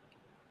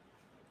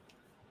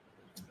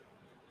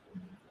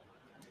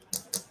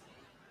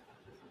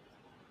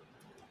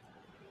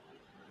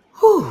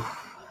 Whew.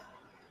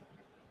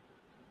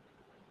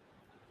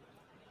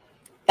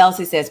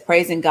 Elsie says,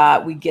 praising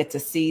God, we get to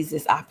seize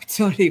this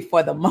opportunity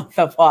for the month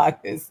of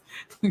August.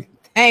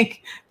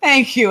 Thank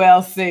you,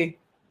 Elsie.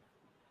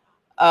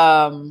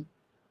 Dolly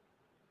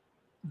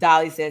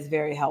says,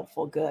 very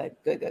helpful. Good.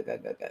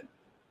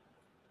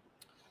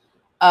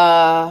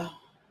 All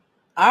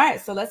right,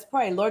 so let's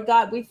pray. Lord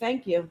God, we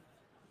thank you.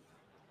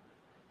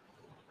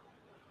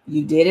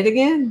 You did it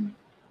again.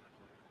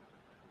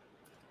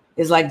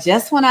 It's like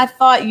just when I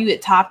thought you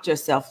had topped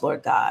yourself,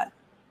 Lord God,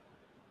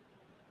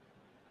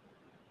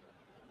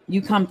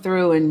 you come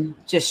through and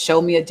just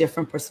show me a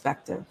different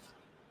perspective.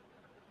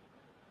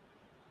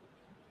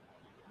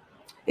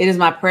 It is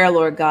my prayer,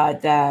 Lord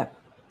God, that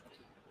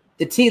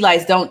the tea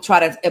lights don't try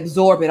to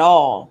absorb it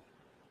all.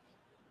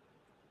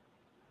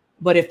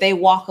 But if they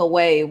walk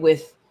away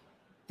with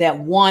that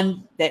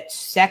one, that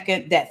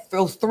second,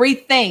 those three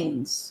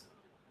things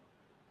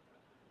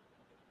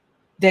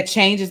that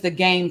changes the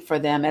game for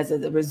them as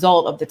a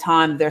result of the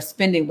time they're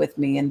spending with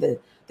me and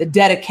the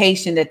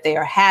dedication that they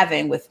are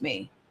having with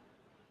me,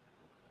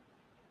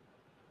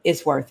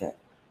 it's worth it.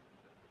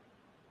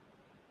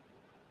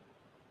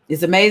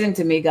 It's amazing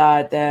to me,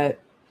 God, that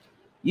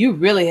you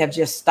really have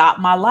just stopped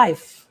my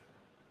life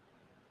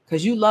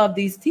because you love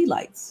these tea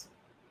lights.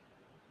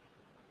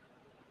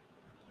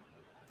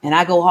 And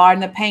I go hard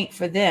in the paint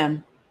for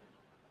them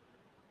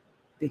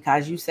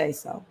because you say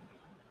so.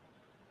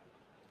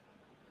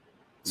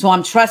 So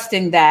I'm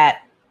trusting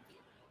that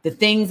the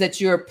things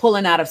that you're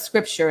pulling out of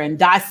scripture and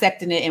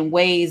dissecting it in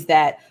ways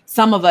that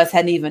some of us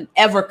hadn't even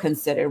ever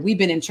considered. We've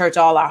been in church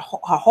all our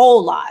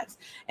whole lives,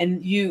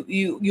 and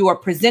you are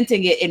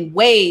presenting it in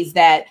ways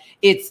that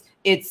it's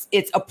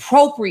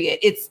appropriate,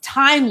 it's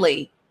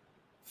timely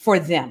for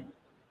them.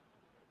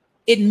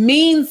 It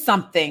means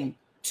something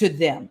to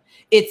them.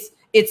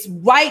 It's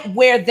right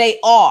where they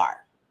are.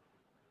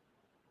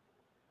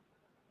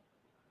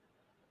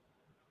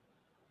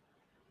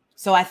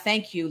 So I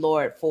thank you,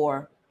 Lord,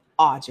 for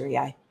Audrey.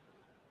 I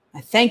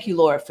thank you,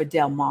 Lord, for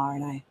Delmar.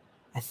 And I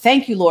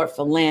thank you, Lord,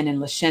 for Lynn and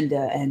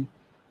Lashenda and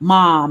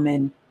Mom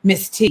and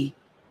Miss T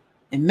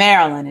and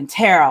Marilyn and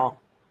Terrell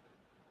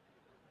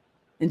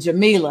and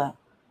Jamila,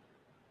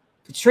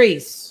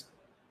 Patrice.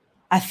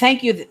 I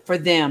thank you for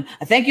them.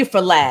 I thank you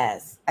for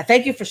Laz. I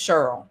thank you for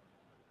Cheryl.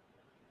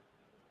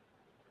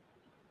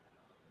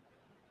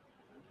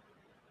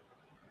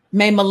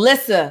 May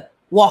Melissa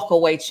walk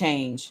away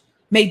changed.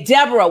 May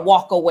Deborah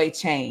walk away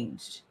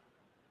changed.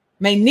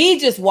 May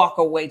Nijis walk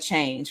away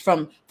changed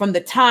from the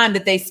time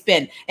that they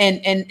spent.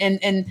 And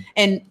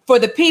for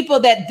the people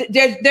that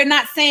they're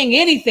not saying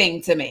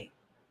anything to me.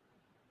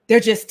 They're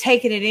just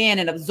taking it in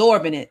and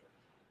absorbing it.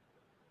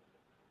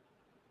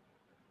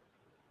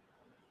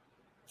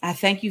 I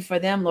thank you for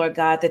them, Lord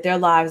God, that their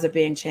lives are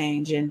being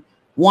changed. And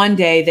one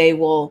day they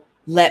will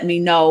let me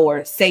know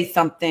or say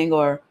something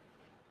or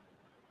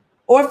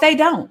if they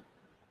don't.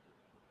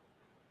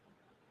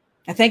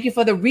 I thank you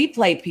for the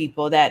replay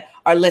people that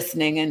are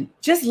listening and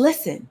just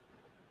listen.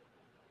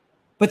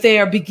 But they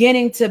are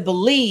beginning to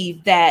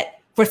believe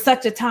that for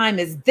such a time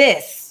as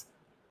this,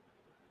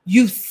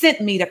 you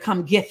sent me to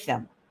come get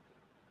them.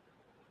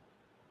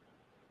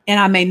 And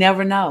I may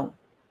never know.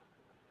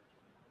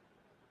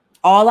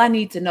 All I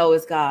need to know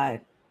is,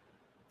 God,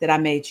 that I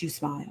made you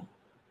smile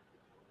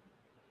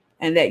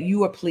and that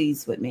you are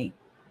pleased with me.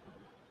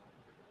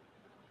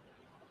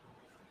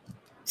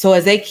 So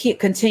as they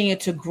continue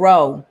to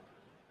grow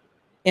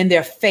in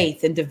their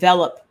faith and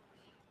develop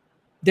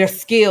their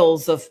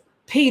skills of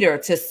Peter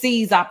to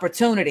seize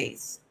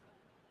opportunities,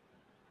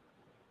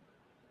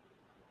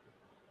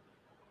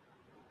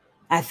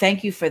 I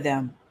thank you for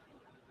them.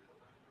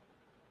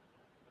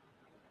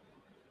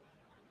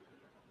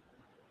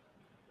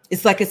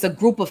 It's like it's a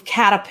group of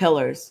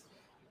caterpillars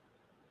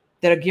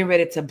that are getting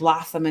ready to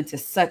blossom into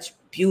such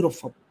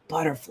beautiful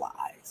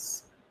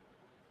butterflies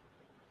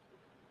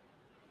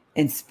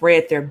and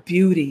spread their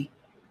beauty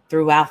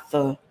throughout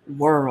the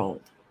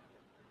world.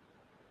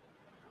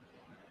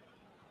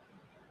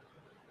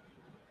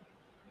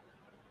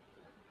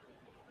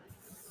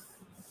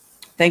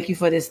 Thank you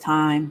for this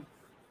time.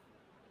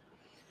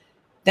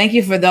 Thank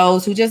you for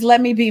those who just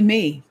let me be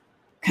me.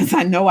 Because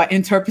I know I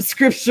interpret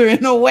scripture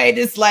in a way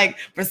that's like,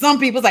 for some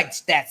people, it's like,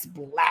 that's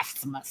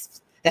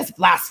blasphemous. That's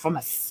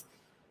blasphemous.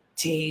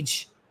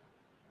 Tej.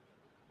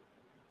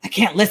 I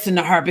can't listen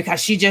to her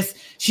because she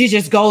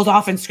just goes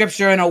off in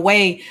scripture in a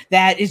way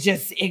that is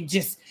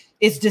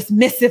is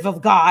dismissive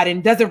of God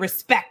and doesn't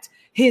respect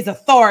his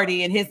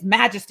authority and his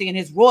majesty and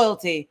his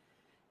royalty.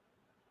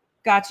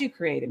 God, you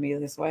created me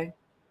this way.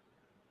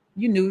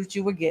 You knew what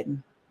you were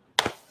getting.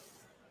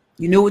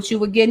 You knew what you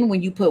were getting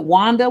when you put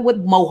Wanda with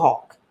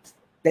Mohawk,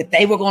 that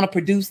they were going to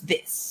produce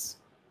this.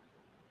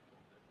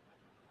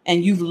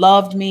 And you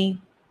loved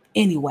me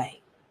anyway.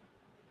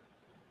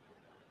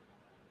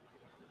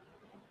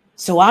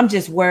 So I'm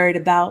just worried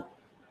about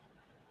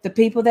the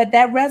people that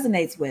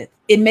resonates with.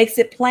 It makes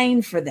it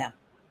plain for them.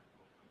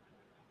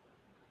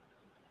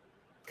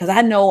 Because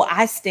I know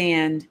I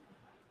stand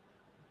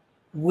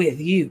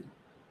with you.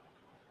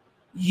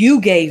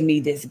 You gave me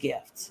this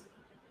gift.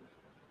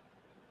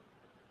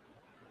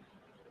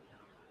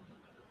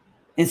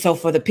 And so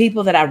for the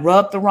people that I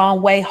rubbed the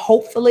wrong way,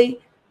 hopefully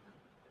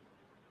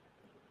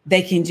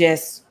they can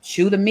just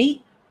chew the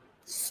meat,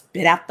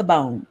 spit out the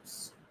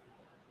bones.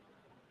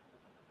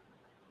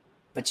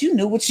 But you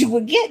knew what you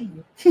were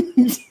getting.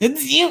 you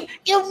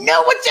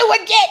knew what you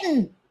were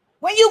getting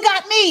when you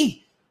got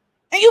me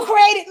and you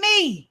created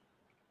me.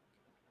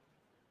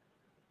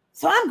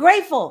 So I'm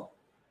grateful.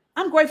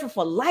 I'm grateful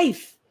for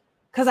life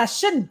because I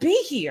shouldn't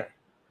be here.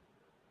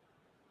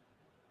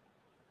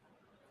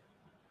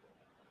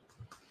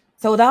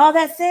 So with all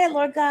that said,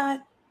 Lord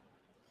God,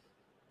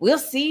 we'll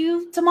see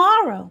you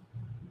tomorrow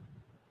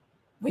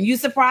when you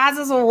surprise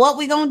us on what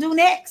we're going to do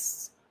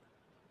next.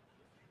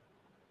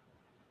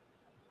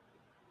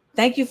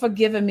 Thank you for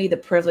giving me the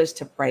privilege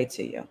to pray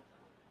to you.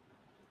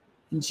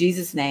 In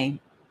Jesus' name,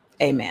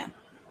 amen.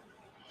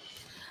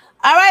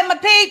 All right, my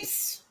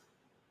peeps.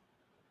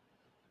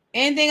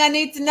 Anything I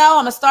need to know?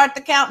 I'm going to start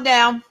the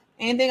countdown.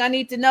 Anything I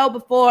need to know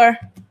before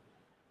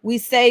we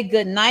say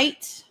good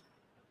night?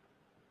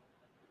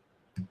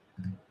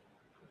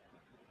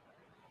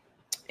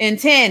 In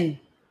 10,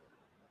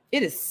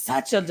 it is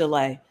such a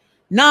delay.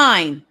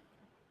 9,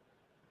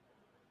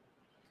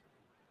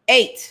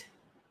 8,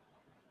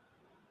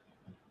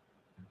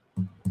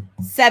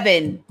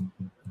 7,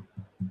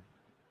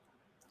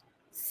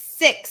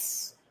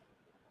 6,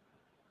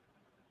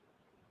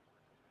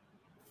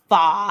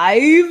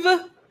 5,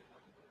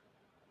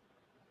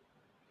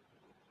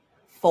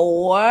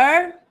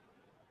 4.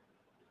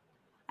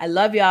 I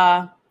love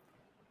y'all.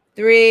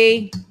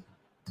 3,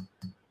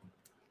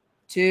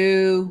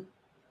 2,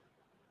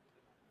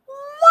 1.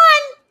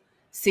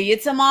 See you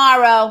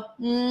tomorrow.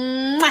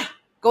 Mwah.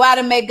 Go out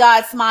and make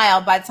God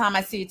smile by the time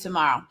I see you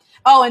tomorrow.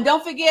 Oh, and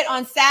don't forget,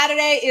 on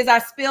Saturday is our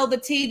Spill the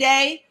Tea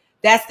Day.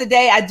 That's the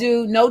day I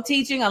do no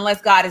teaching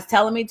unless God is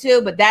telling me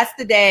to, but that's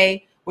the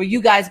day where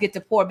you guys get to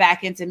pour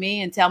back into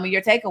me and tell me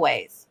your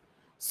takeaways.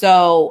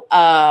 So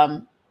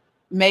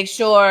make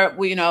sure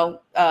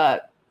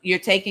you're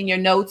taking your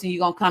notes and you're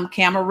going to come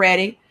camera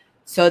ready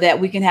so that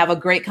we can have a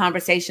great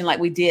conversation like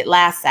we did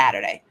last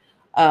Saturday.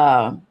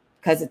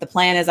 Because the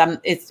plan is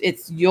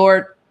it's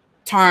your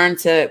turn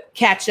to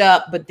catch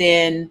up, but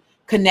then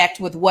connect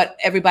with what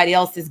everybody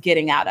else is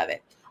getting out of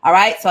it. All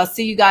right. So I'll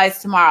see you guys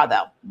tomorrow,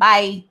 though.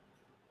 Bye.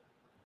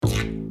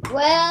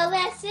 Well,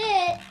 that's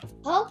it.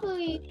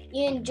 Hopefully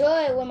you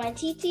enjoyed what my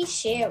TT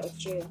shared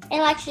with you.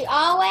 And like she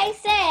always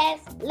says,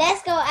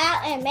 let's go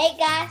out and make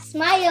God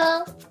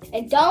smile.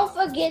 And don't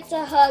forget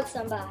to hug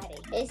somebody.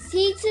 It's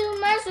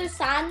T2 Mercer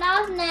signing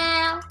off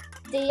now.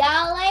 See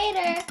y'all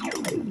later.